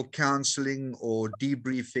official counseling or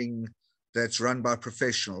debriefing that's run by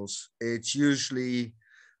professionals. It's usually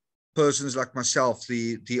persons like myself,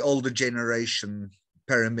 the older generation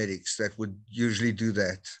paramedics, that would usually do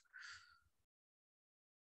that.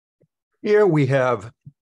 Here we have,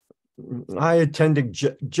 I attended,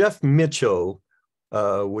 Jeff Mitchell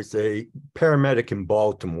was a paramedic in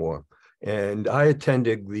Baltimore, and I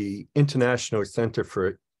attended the International Center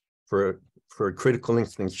for Critical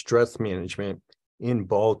Instinct Stress Management in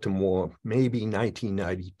Baltimore, maybe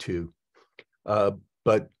 1992.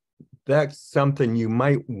 But that's something you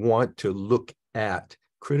might want to look at,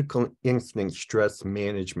 critical instinct stress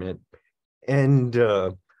management. And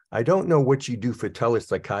I don't know what you do for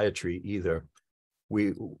telepsychiatry either.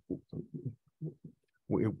 We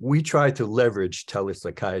try to leverage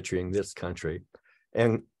telepsychiatry in this country.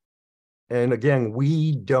 And again,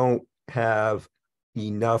 we don't have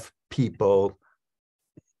enough people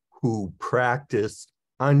who practice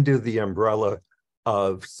under the umbrella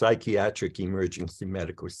of psychiatric emergency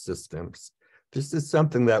medical systems. This is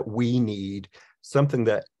something that we need, something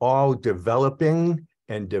that all developing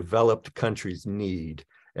and developed countries need.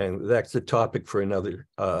 And that's a topic for another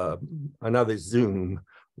Zoom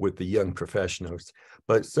with the young professionals.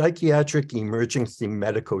 But psychiatric emergency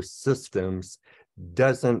medical systems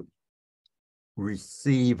doesn't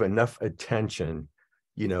receive enough attention.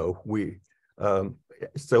 You know, oh,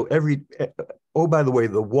 by the way,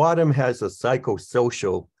 the WADEM has a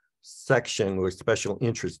psychosocial section or special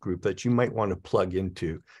interest group that you might want to plug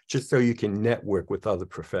into, just so you can network with other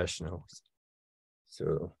professionals.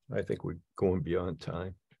 So I think we're going beyond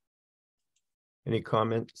time. Any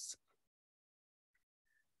comments?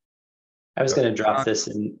 I was going to drop this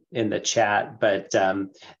in the chat, but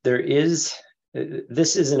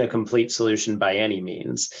this isn't a complete solution by any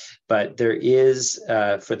means, but there is,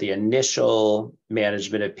 for the initial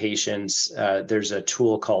management of patients, there's a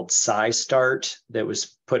tool called SciStart that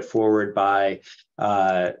was put forward by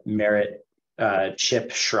Merritt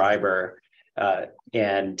Chip Schreiber.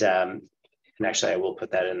 And actually, I will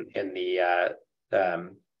put that in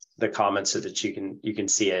the comments so that you can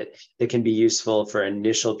see it. It can be useful for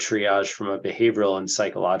initial triage from a behavioral and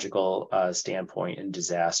psychological standpoint in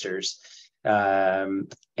disasters.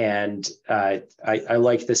 And I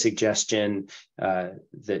like the suggestion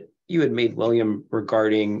that you had made, William,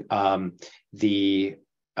 regarding the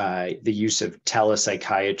use of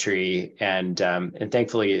telepsychiatry, and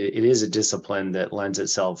thankfully it is a discipline that lends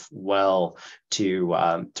itself well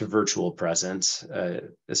to virtual presence,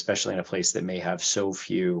 especially in a place that may have so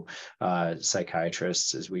few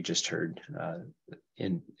psychiatrists, as we just heard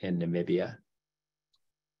in Namibia.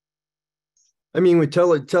 I mean, with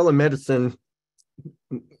telemedicine,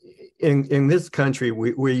 in this country,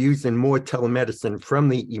 we're using more telemedicine from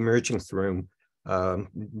the emergency room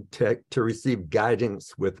to receive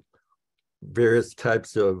guidance with various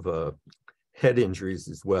types of head injuries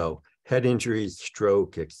as well, head injuries,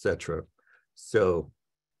 stroke, etc. So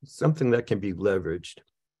something that can be leveraged,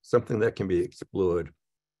 something that can be explored.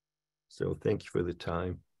 So thank you for the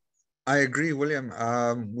time. I agree, William.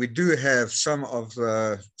 We do have some of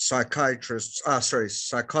the psychologists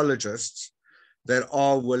that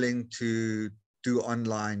are willing to do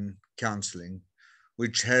online counseling,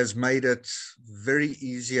 which has made it very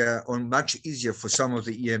easier, or much easier, for some of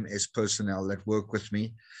the EMS personnel that work with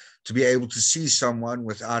me to be able to see someone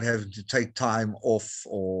without having to take time off.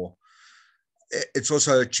 Or it's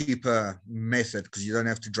also a cheaper method because you don't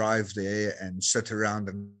have to drive there and sit around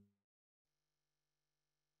and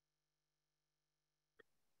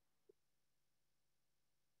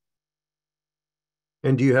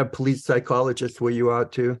And do you have police psychologists where you are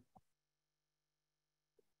too?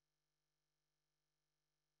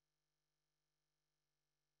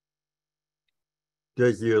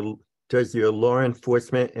 Does your law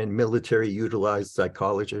enforcement and military utilize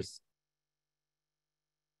psychologists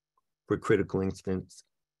for critical incidents?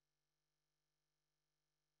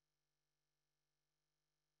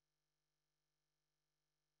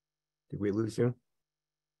 Did we lose you?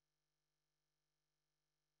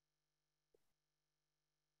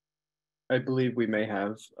 I believe we may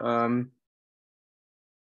have.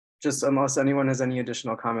 Just unless anyone has any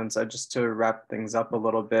additional comments, just to wrap things up a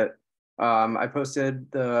little bit. I posted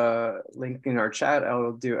the link in our chat.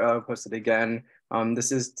 I'll post it again.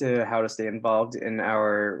 This is to how to stay involved in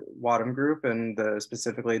our WADEM group, and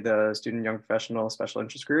specifically the Student Young Professional Special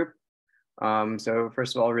Interest Group. So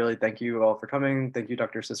first of all, really thank you all for coming. Thank you,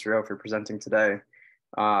 Dr. Cicero, for presenting today.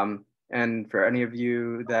 And for any of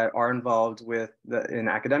you that are involved in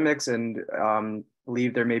academics and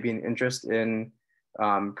believe there may be an interest in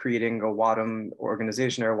creating a WADEM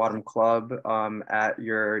organization or a WADEM club at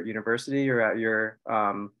your university or at your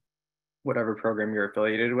whatever program you're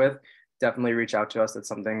affiliated with, definitely reach out to us. That's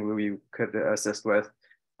something we could assist with.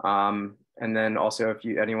 And then also, if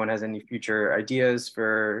anyone has any future ideas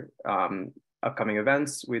for upcoming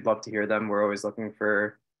events, we'd love to hear them. We're always looking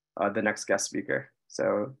for the next guest speaker.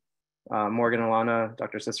 So Morgan, Alana,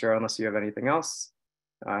 Dr. Cicero, unless you have anything else,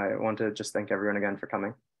 I want to just thank everyone again for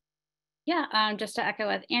coming. Yeah, just to echo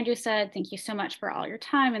what Andrew said, thank you so much for all your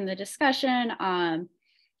time in the discussion.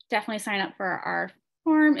 Definitely sign up for our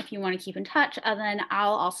form if you want to keep in touch. And then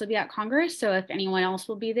I'll also be at Congress. So if anyone else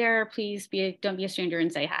will be there, please don't be a stranger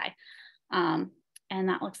and say hi. And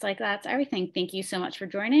that looks like that's everything. Thank you so much for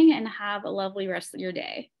joining, and have a lovely rest of your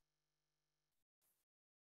day.